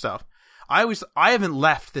out with some stuff. I haven't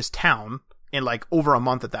left this town in like over a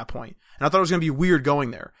month at that point, and I thought it was going to be weird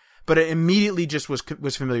going there, but it immediately just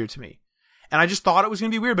was familiar to me. And I just thought it was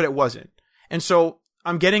going to be weird, but it wasn't. And so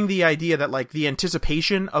I'm getting the idea that like the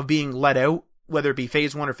anticipation of being let out, whether it be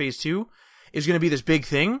phase 1 or phase 2, is going to be this big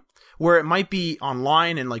thing where it might be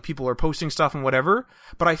online and like people are posting stuff and whatever,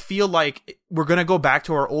 but I feel like we're going to go back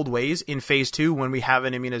to our old ways in phase 2 when we have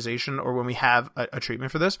an immunization or when we have a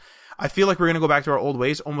treatment for this. I feel like we're going to go back to our old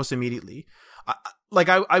ways almost immediately.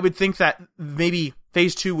 I would think that maybe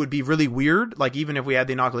phase 2 would be really weird, like even if we had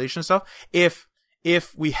the inoculation and stuff,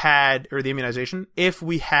 if we had, or the immunization, if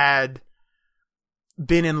we had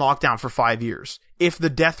been in lockdown for 5 years, if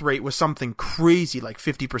the death rate was something crazy like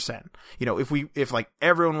 50%, if like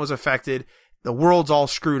everyone was affected, the world's all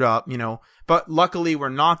screwed up, but luckily we're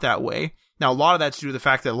not that way. Now, a lot of that's due to the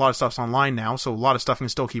fact that a lot of stuff's online now, so a lot of stuff can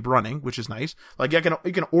still keep running, which is nice. Like you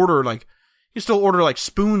can order like, you still order like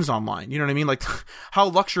spoons online, you know what I mean? Like how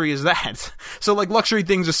luxury is that? So like luxury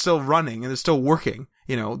things are still running and it's still working.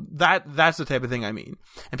 That's the type of thing I mean.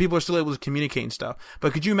 And people are still able to communicate and stuff.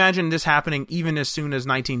 But could you imagine this happening even as soon as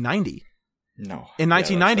 1990? No. In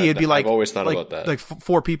 1990, it'd be like, I've always thought about that. Like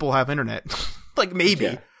 4 people have internet. Like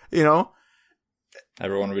maybe,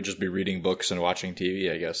 Everyone would just be reading books and watching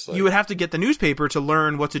TV, I guess. You would have to get the newspaper to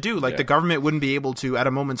learn what to do. Like the government wouldn't be able to, at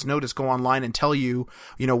a moment's notice, go online and tell you,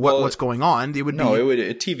 what's going on. It would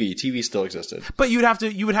TV still existed. But you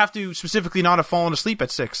would have to specifically not have fallen asleep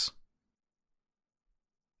at 6.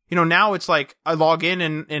 Now it's like I log in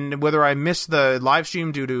and whether I miss the live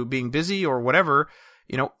stream due to being busy or whatever,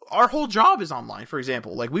 our whole job is online, for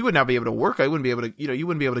example. Like we would not be able to work. I wouldn't be able to, you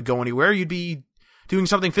wouldn't be able to go anywhere. You'd be doing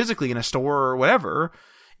something physically in a store or whatever,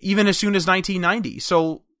 even as soon as 1990.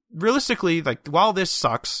 So realistically, like while this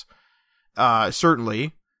sucks,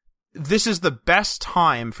 certainly, this is the best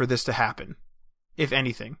time for this to happen, if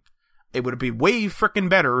anything. It would be way frickin'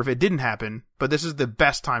 better if it didn't happen, but this is the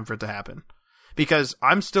best time for it to happen. Because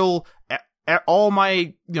I'm still, all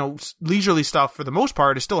my, leisurely stuff for the most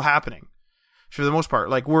part is still happening. For the most part.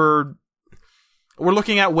 Like we're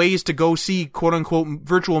looking at ways to go see quote unquote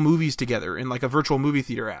virtual movies together in like a virtual movie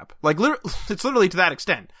theater app. Like it's literally to that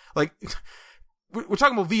extent. Like we're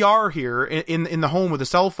talking about VR here in the home with a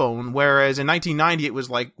cell phone, whereas in 1990 it was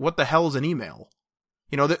like, what the hell is an email?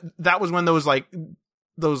 That was when those what do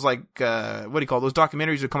you call those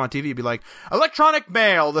documentaries would come on TV. It'd be like electronic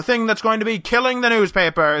mail, the thing that's going to be killing the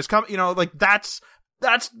newspaper is coming. Like that's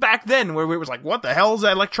back then where it was like, what the hell is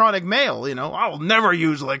electronic mail? I'll never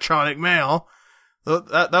use electronic mail.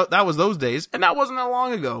 That was those days, and that wasn't that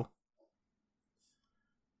long ago.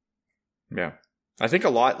 Yeah. I think a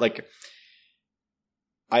lot,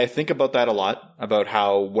 I think about that a lot, about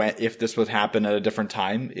how if this would happen at a different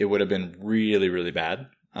time, it would have been really, really bad.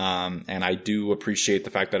 And I do appreciate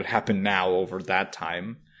the fact that it happened now over that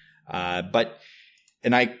time.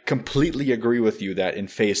 And I completely agree with you that in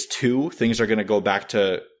phase 2, things are going to go back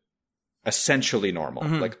to essentially normal,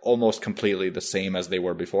 like almost completely the same as they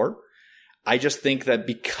were before. I just think that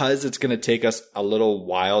because it's going to take us a little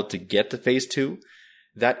while to get to phase 2,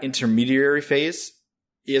 that intermediary phase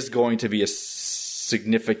is going to be a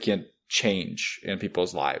significant change in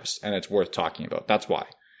people's lives, and it's worth talking about. That's why.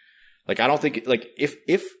 I don't think,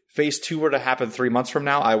 if phase 2 were to happen 3 months from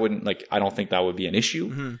now, I don't think that would be an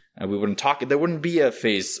issue. And we wouldn't talk, there wouldn't be a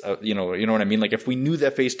phase, you know what I mean? Like if we knew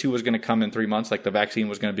that phase 2 was going to come in 3 months, like the vaccine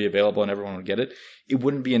was going to be available and everyone would get it, it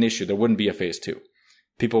wouldn't be an issue. There wouldn't be a phase 2.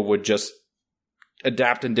 People would just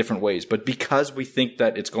adapt in different ways. But because we think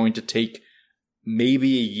that it's going to take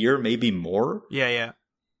maybe a year, maybe more. Yeah.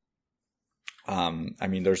 I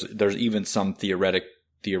mean, there's even some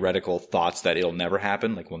theoretical thoughts that it'll never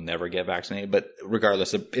happen, like we'll never get vaccinated. But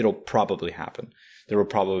regardless, it'll probably happen. There will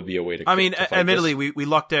probably be a way to. I mean, admittedly, we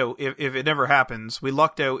lucked out. If it never happens, we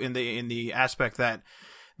lucked out in the aspect that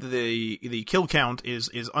the kill count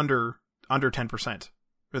is under 10%.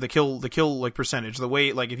 Or the kill like percentage. The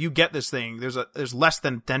way, like if you get this thing, there's less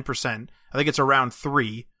than 10%. I think it's around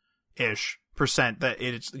 3-ish % that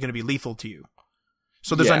it's going to be lethal to you.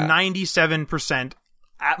 So there's a 97%.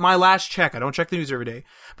 At my last check, I don't check the news every day,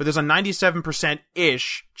 but there's a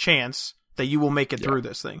 97%-ish chance that you will make it through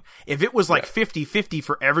this thing. If it was like 50-50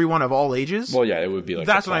 for everyone of all ages, well, yeah, it would be like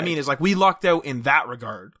that's what I mean. Is like we lucked out in that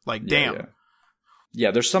regard. Like, damn.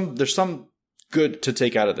 Yeah, there's some good to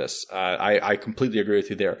take out of this. I completely agree with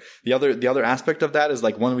you there. The other aspect of that is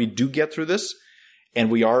like when we do get through this and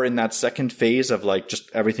we are in that second phase of like just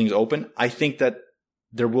everything's open, I think that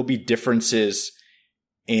there will be differences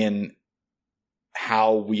in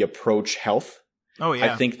how we approach health. Oh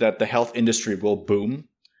yeah. I think that the health industry will boom.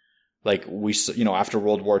 Like after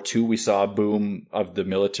World War II, we saw a boom of the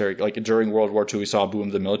military. Like during World War II, we saw a boom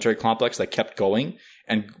of the military complex that kept going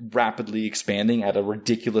and rapidly expanding at a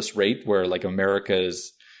ridiculous rate where like America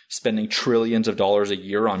is spending trillions of dollars a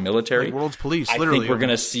year on military. Like world's police, literally. I think we're going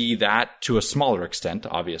to see that to a smaller extent,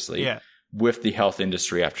 obviously, with the health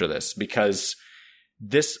industry after this, because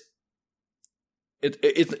this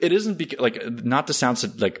it isn't like, not to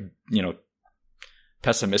sound like,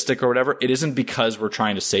 pessimistic or whatever. It isn't because we're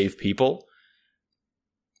trying to save people,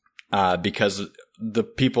 because the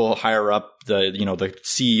people higher up, the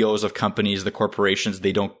CEOs of companies, the corporations,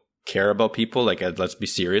 they don't care about people. Like, let's be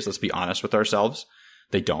serious. Let's be honest with ourselves.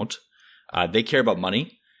 They don't. They care about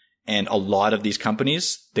money. And a lot of these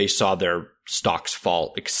companies, they saw their stocks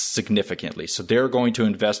fall significantly. So they're going to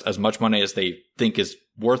invest as much money as they think is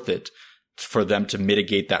worth it for them to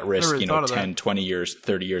mitigate that risk, 10, 20 years,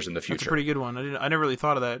 30 years in the future. That's a pretty good one. I never really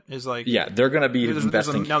thought of that. Is like, yeah, they're going to be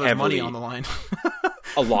investing now there's heavily. money on the line.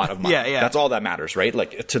 A lot of money. Yeah. That's all that matters, right?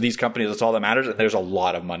 Like, to these companies, that's all that matters. And there's a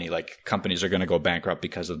lot of money. Like, companies are going to go bankrupt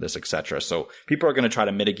because of this, etc. So people are going to try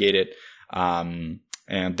to mitigate it.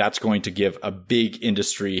 And that's going to give a big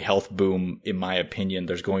industry health boom, in my opinion.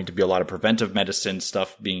 There's going to be a lot of preventive medicine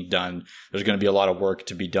stuff being done. There's going to be a lot of work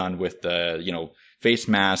to be done with the, face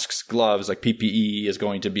masks, gloves, like PPE is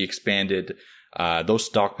going to be expanded. Those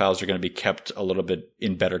stockpiles are going to be kept a little bit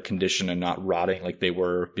in better condition and not rotting like they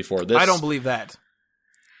were before this. I don't believe that.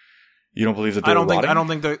 You don't believe that they're rotting?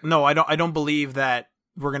 I don't believe that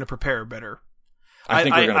we're going to prepare better. I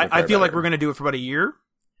think we're going to prepare I feel like better. we're going to do it for about a year,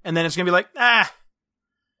 and then it's going to be like,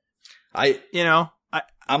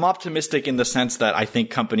 I'm optimistic in the sense that I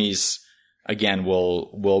think companies, again,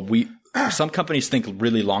 some companies think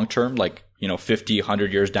really long term, like, 50,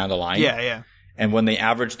 100 years down the line. Yeah. And when they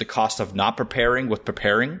average the cost of not preparing with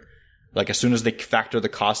preparing, like, as soon as they factor the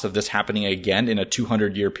cost of this happening again in a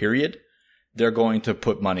 200-year period, they're going to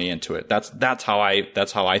put money into it. That's how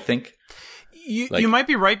I think. You might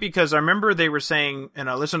be right, because I remember they were saying, and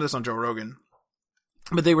I listened to this on Joe Rogan,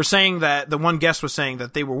 but they were saying that the one guest was saying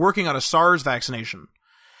that they were working on a SARS vaccination.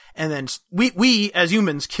 And then we as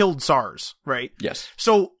humans killed SARS, right? Yes.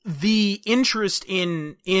 So the interest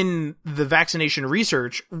in the vaccination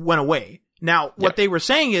research went away. Now, what they were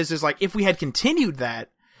saying is like, if we had continued that,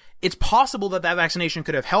 it's possible that vaccination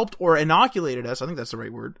could have helped or inoculated us. I think that's the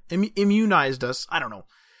right word. Immunized us. I don't know.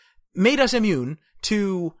 Made us immune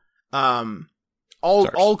to,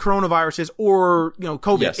 all coronaviruses or,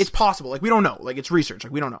 COVID. Yes. It's possible. Like, we don't know. Like, it's research.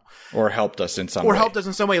 Like, we don't know. Or helped us in some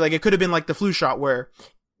way. Like, it could have been like the flu shot where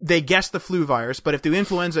they guessed the flu virus, but if the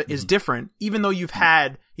influenza is different, even though you've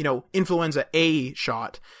had, influenza A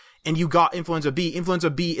shot and you got influenza B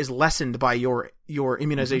is lessened by your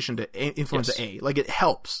immunization to influenza A. Like, it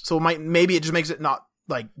helps. So maybe it just makes it not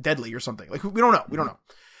like deadly or something. Like, we don't know. We don't know.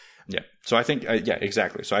 Yeah. So I think,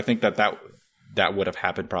 exactly. So I think that would have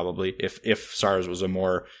happened probably if SARS was a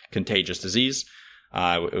more contagious disease.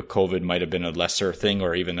 COVID might have been a lesser thing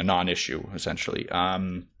or even a non-issue, essentially.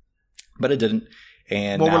 But it didn't.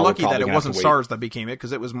 And we're lucky that it wasn't SARS that became it,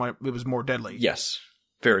 because it was more deadly. Yes,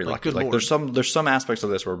 very lucky. Like, there's some aspects of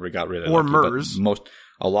this where we got really or lucky, MERS.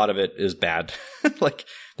 A lot of it is bad. Like,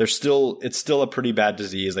 it's still a pretty bad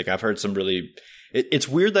disease. Like, I've heard some really. It's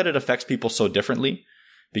weird that it affects people so differently,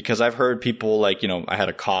 because I've heard people like, I had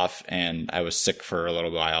a cough and I was sick for a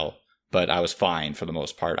little while, but I was fine for the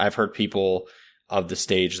most part. I've heard people of the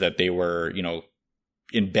stage that they were,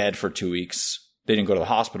 in bed for 2 weeks. They didn't go to the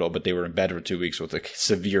hospital, but they were in bed for 2 weeks with like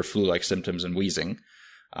severe flu-like symptoms and wheezing.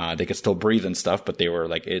 They could still breathe and stuff, but they were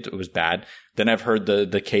like, it was bad. Then I've heard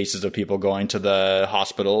the cases of people going to the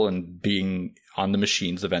hospital and being on the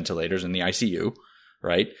machines, the ventilators in the ICU,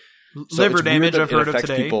 right? So liver damage, I've heard of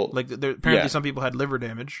today. People, apparently some people had liver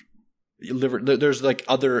damage. There's like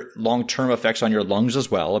other long-term effects on your lungs as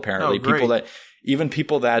well, apparently. People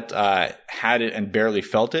that had it and barely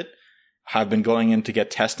felt it have been going in to get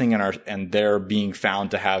testing and they're being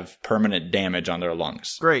found to have permanent damage on their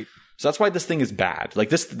lungs. Great. So that's why this thing is bad. Like,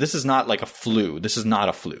 this is not like a flu. This is not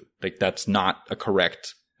a flu. Like, that's not a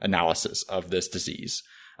correct analysis of this disease.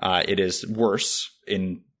 It is worse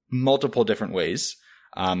in multiple different ways.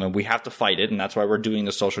 And we have to fight it. And that's why we're doing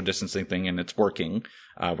the social distancing thing, and it's working.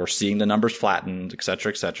 We're seeing the numbers flattened, et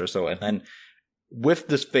cetera, et cetera. So, and then with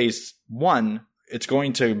this phase 1, it's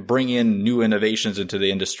going to bring in new innovations into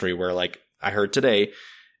the industry where, like I heard today,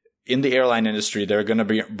 in the airline industry, they're going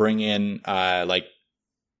to bring in, like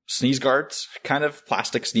sneeze guards, kind of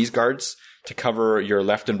plastic sneeze guards to cover your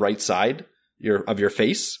left and right side of your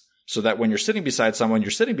face. So that when you're sitting beside someone,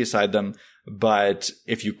 you're sitting beside them. But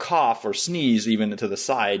if you cough or sneeze even to the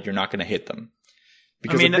side, you're not going to hit them.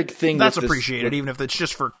 Because a big thing that's appreciated, even if it's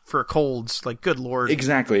just for colds. Like, good Lord.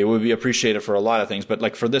 Exactly. It would be appreciated for a lot of things. But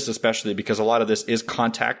like for this especially, because a lot of this is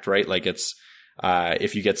contact, right? Like, it's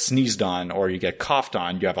if you get sneezed on or you get coughed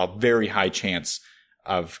on, you have a very high chance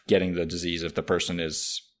of getting the disease if the person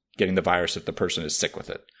is getting the virus, if the person is sick with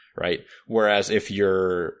it, right? Whereas if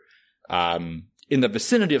you're in the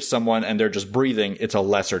vicinity of someone and they're just breathing, it's a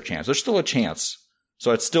lesser chance. There's still a chance,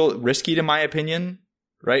 So it's still risky in my opinion,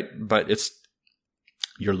 right? But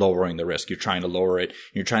you're lowering the risk. You're trying to lower it.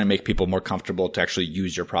 You're trying to make people more comfortable to actually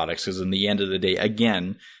use your products. Because in the end of the day,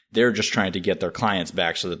 again, they're just trying to get their clients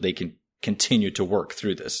back so that they can continue to work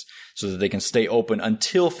through this, so that they can stay open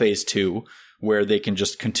until phase 2, where they can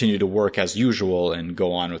just continue to work as usual and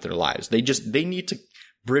go on with their lives. They need to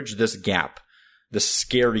bridge this gap, the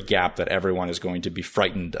scary gap that everyone is going to be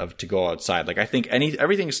frightened of to go outside. Like, I think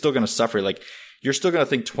everything is still going to suffer. Like, you're still going to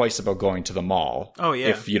think twice about going to the mall. Oh, yeah.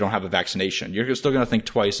 If you don't have a vaccination, you're still going to think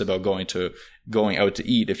twice about going out to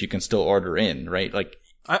eat if you can still order in, right? Like,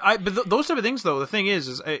 but those type of things, though, the thing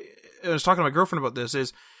is I was talking to my girlfriend about this,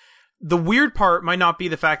 is the weird part might not be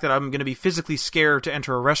the fact that I'm going to be physically scared to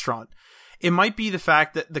enter a restaurant. It might be the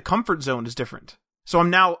fact that the comfort zone is different. So I'm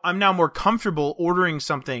now more comfortable ordering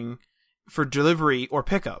something for delivery or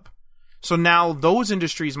pickup. So now those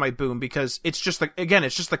industries might boom because it's just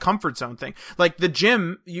it's just the comfort zone thing. Like the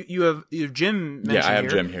gym, you have gym mentioned. Yeah, I have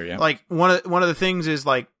gym here, yeah. Like one of the things is,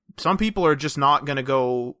 like, some people are just not going to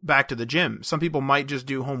go back to the gym. Some people might just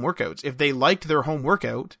do home workouts. If they liked their home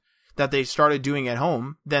workout that they started doing at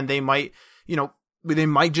home, then they might, they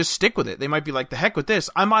might just stick with it. They might be like, the heck with this.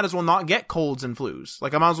 I might as well not get colds and flus.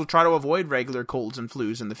 Like, I might as well try to avoid regular colds and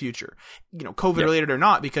flus in the future, COVID related or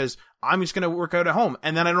not, because I'm just going to work out at home.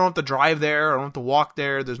 And then I don't have to drive there. I don't have to walk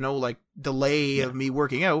there. There's no like delay of me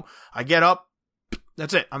working out. I get up.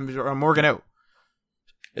 That's it. I'm working out.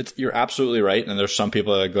 You're absolutely right. And there's some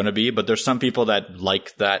people that are going to be, but there's some people that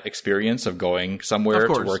like that experience of going somewhere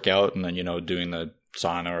to work out and then, doing the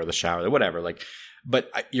sauna or the shower or whatever. Like, but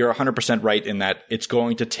you're 100% right in that it's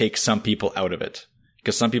going to take some people out of it,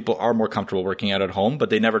 because some people are more comfortable working out at home, but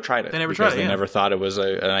they never tried it. They never thought it was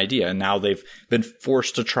an idea. And now they've been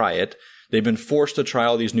forced to try it. They've been forced to try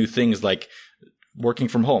all these new things like working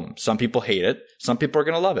from home. Some people hate it. Some people are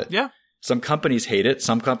going to love it. Yeah. Some companies hate it.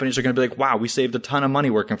 Some companies are going to be like, wow, we saved a ton of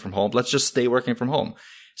money working from home. Let's just stay working from home.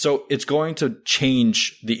 So it's going to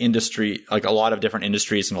change the industry, like a lot of different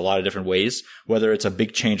industries in a lot of different ways. Whether it's a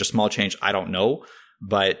big change, a small change, I don't know.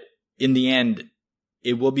 But in the end,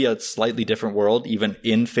 it will be a slightly different world, even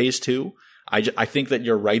in phase 2. I think that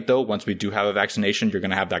you're right, though. Once we do have a vaccination, you're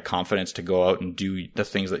going to have that confidence to go out and do the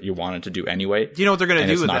things that you wanted to do anyway. Do you know what they're going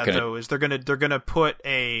to do with that, though? Is they're going to put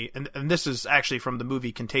and this is actually from the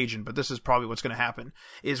movie Contagion, but this is probably what's going to happen,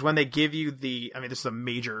 is when they give you this is a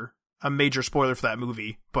major spoiler for that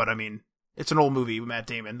movie, but I mean, it's an old movie with Matt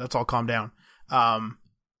Damon. Let's all calm down.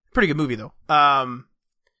 Pretty good movie, though.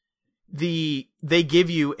 They give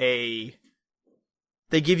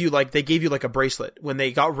you like a bracelet when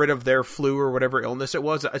they got rid of their flu or whatever illness it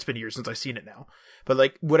was. It's been years since I've seen it now, but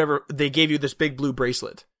like whatever, they gave you this big blue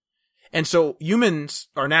bracelet. And so humans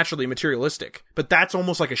are naturally materialistic, but that's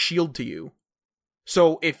almost like a shield to you.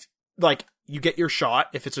 So if like you get your shot,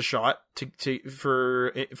 if it's a shot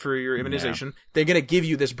for your immunization, they're going to give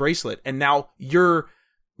you this bracelet, and now you're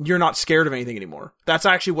not scared of anything anymore. That's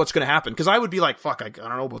actually what's going to happen. Because I would be like, fuck, I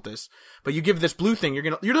don't know about this. But you give this blue thing, you're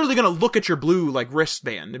literally going to look at your blue like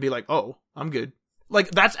wristband and be like, oh, I'm good.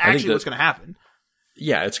 Like, that's actually what's going to happen.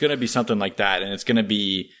 Yeah, it's going to be something like that, and it's going to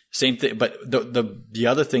be same thing. But the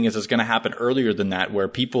other thing is, it's going to happen earlier than that, where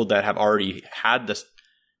people that have already had the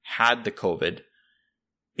COVID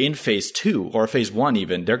in phase 2 or phase 1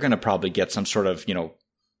 even, they're going to probably get some sort of,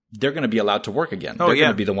 they're going to be allowed to work again. They're going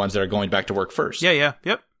to be the ones that are going back to work first. Yeah.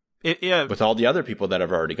 Yep. With all the other people that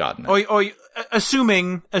have already gotten it.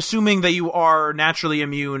 Assuming that you are naturally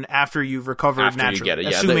immune after you've recovered naturally. You get it.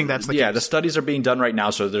 Yeah, assuming that's the case. Yeah, the studies are being done right now,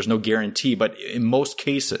 so there's no guarantee. But in most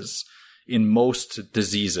cases, in most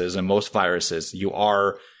diseases and most viruses, you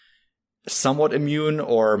are somewhat immune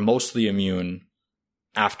or mostly immune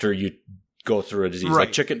after you go through a disease.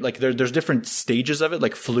 Right. Like there's different stages of it.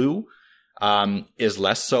 Like flu is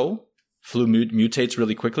less so. Flu mutates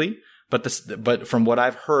really quickly. But from what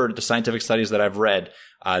I've heard, the scientific studies that I've read,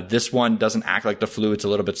 this one doesn't act like the flu. It's a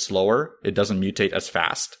little bit slower. It doesn't mutate as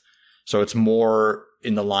fast. So it's more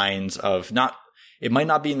in the lines of it might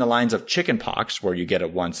not be in the lines of chickenpox where you get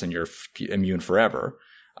it once and you're immune forever.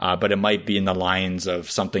 But it might be in the lines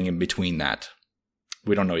of something in between that.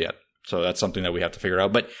 We don't know yet. So that's something that we have to figure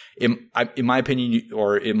out. But in my opinion,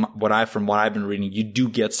 from what I've been reading, you do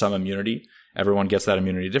get some immunity. Everyone gets that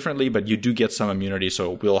immunity differently, but you do get some immunity,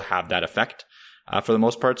 so it will have that effect for the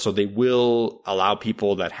most part. So they will allow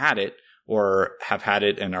people that had it or have had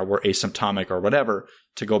it and were asymptomatic or whatever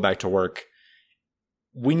to go back to work.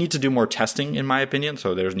 We need to do more testing, in my opinion.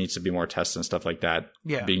 So there needs to be more tests and stuff like that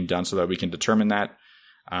being done so that we can determine that.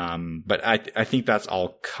 But I think that's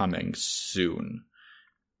all coming soon.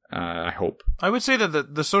 I hope. I would say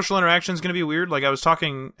that the social interaction is going to be weird. Like I was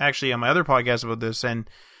talking actually on my other podcast about this, and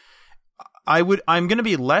I'm going to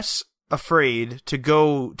be less afraid to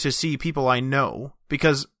go to see people I know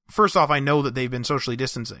because first off, I know that they've been socially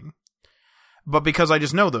distancing, but because I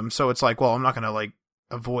just know them. So it's like, well, I'm not going to like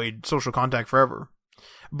avoid social contact forever,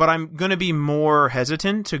 but I'm going to be more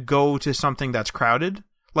hesitant to go to something that's crowded.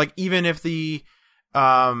 Like even if the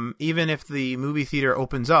movie theater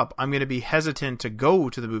opens up, I'm going to be hesitant to go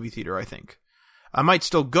to the movie theater. I think I might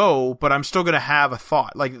still go, but I'm still going to have a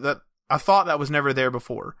thought like that, a thought that was never there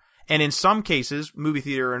before. And in some cases, movie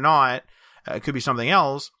theater or not, it could be something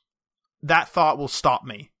else. That thought will stop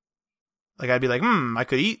me. Like I'd be like, I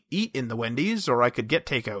could eat in the Wendy's, or I could get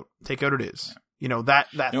takeout. Takeout it is. You know, that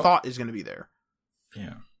thought is going to be there.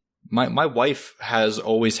 Yeah. My wife has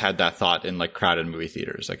always had that thought in like crowded movie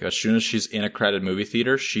theaters. Like as soon as she's in a crowded movie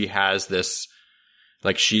theater, she has this,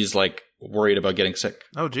 like she's like worried about getting sick.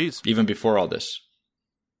 Oh, geez. Even before all this.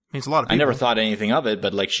 Means a lot of people. I never thought anything of it,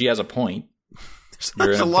 but like she has a point.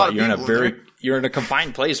 You're in a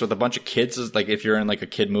confined place with a bunch of kids. Like if you're in like a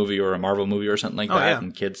kid movie or a Marvel movie or something like that, yeah.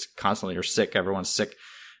 and kids constantly are sick, everyone's sick,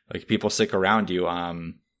 like people sick around you.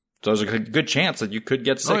 So there's a good chance that you could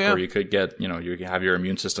get sick, or you could get, you have your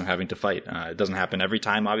immune system having to fight. It doesn't happen every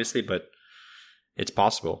time, obviously, but it's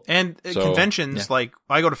possible. And conventions, like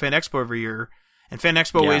I go to Fan Expo every year, and Fan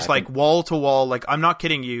Expo is like wall to wall. Like I'm not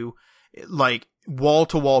kidding you, like wall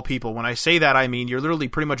to wall people. When I say that, I mean you're literally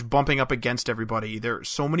pretty much bumping up against everybody. There are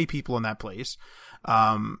so many people in that place.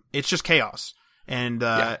 It's just chaos, and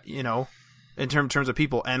in terms of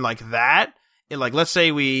people, and like that. Like, let's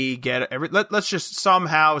say we get let's just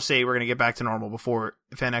somehow say we're going to get back to normal before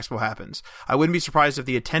Fan Expo happens. I wouldn't be surprised if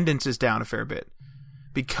the attendance is down a fair bit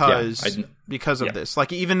because of this.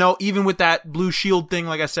 Like, even with that blue shield thing,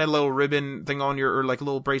 like I said, little ribbon thing on or like a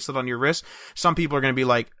little bracelet on your wrist, some people are going to be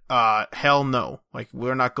like, hell no. Like,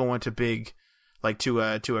 we're not going to to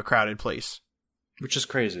a crowded place. Which is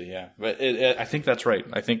crazy, yeah. But I think that's right.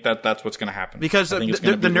 I think that's what's going to happen. Because the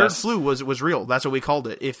nerd flu was real. That's what we called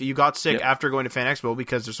it. If you got sick after going to Fan Expo,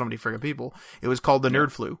 because there's so many friggin' people, it was called the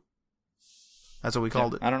nerd flu. That's what we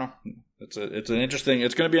called it. I don't know. It's going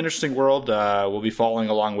to be an interesting world. We'll be following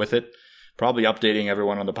along with it. Probably updating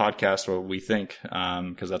everyone on the podcast what we think,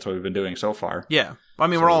 because that's what we've been doing so far. Yeah. I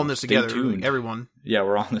mean, we're all in this together. Tuned. Everyone. Yeah,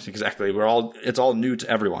 we're all in this, exactly. It's all new to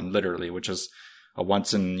everyone, literally, which is a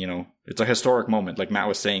once in, it's a historic moment. Like Matt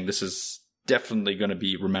was saying, this is definitely going to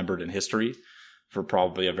be remembered in history for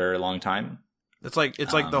probably a very long time. It's like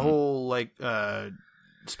the whole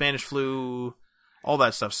Spanish flu, all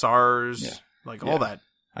that stuff, SARS, all that.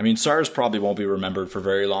 I mean, SARS probably won't be remembered for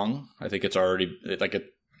very long. I think it's already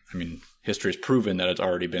history's proven that it's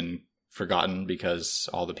already been forgotten because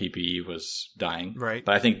all the PPE was dying. Right.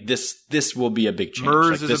 But I think this will be a big change.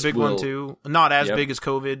 MERS is a big one too. Not as big as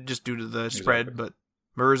COVID just due to the spread, but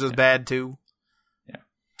MERS is bad too. Yeah.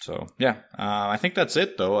 So, I think that's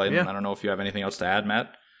it though. I don't know if you have anything else to add,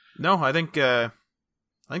 Matt. No, I think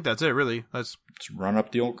that's it really. Let's run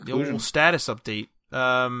up the old conclusion. The old status update.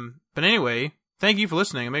 But anyway, thank you for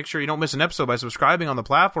listening, and make sure you don't miss an episode by subscribing on the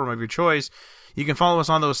platform of your choice. You can follow us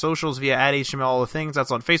on those socials via @HTML All the Things. That's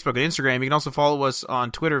on Facebook and Instagram. You can also follow us on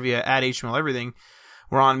Twitter via @HTML Everything.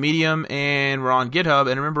 We're on Medium and we're on GitHub.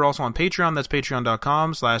 And remember, also on Patreon. That's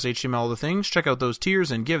patreon.com/HTML All the Things. Check out those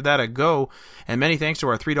tiers and give that a go. And many thanks to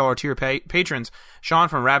our $3 tier patrons. Sean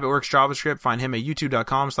from RabbitWorks JavaScript. Find him at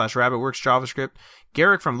youtube.com/RabbitWorks JavaScript.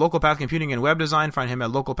 Garrick from Local Path Computing and Web Design. Find him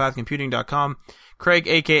at localpathcomputing.com. Craig,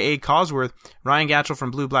 a.k.a. Cosworth. Ryan Gatchell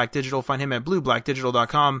from Blue Black Digital. Find him at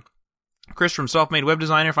blueblackdigital.com. Chris from Selfmade Web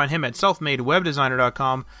Designer, find him at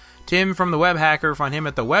selfmadewebdesigner.com. Tim from The Web Hacker, find him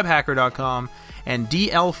at thewebhacker.com. And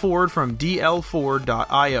DL Ford from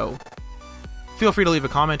dlford.io. Feel free to leave a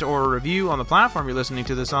comment or a review on the platform you're listening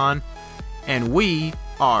to this on. And we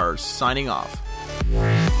are signing off.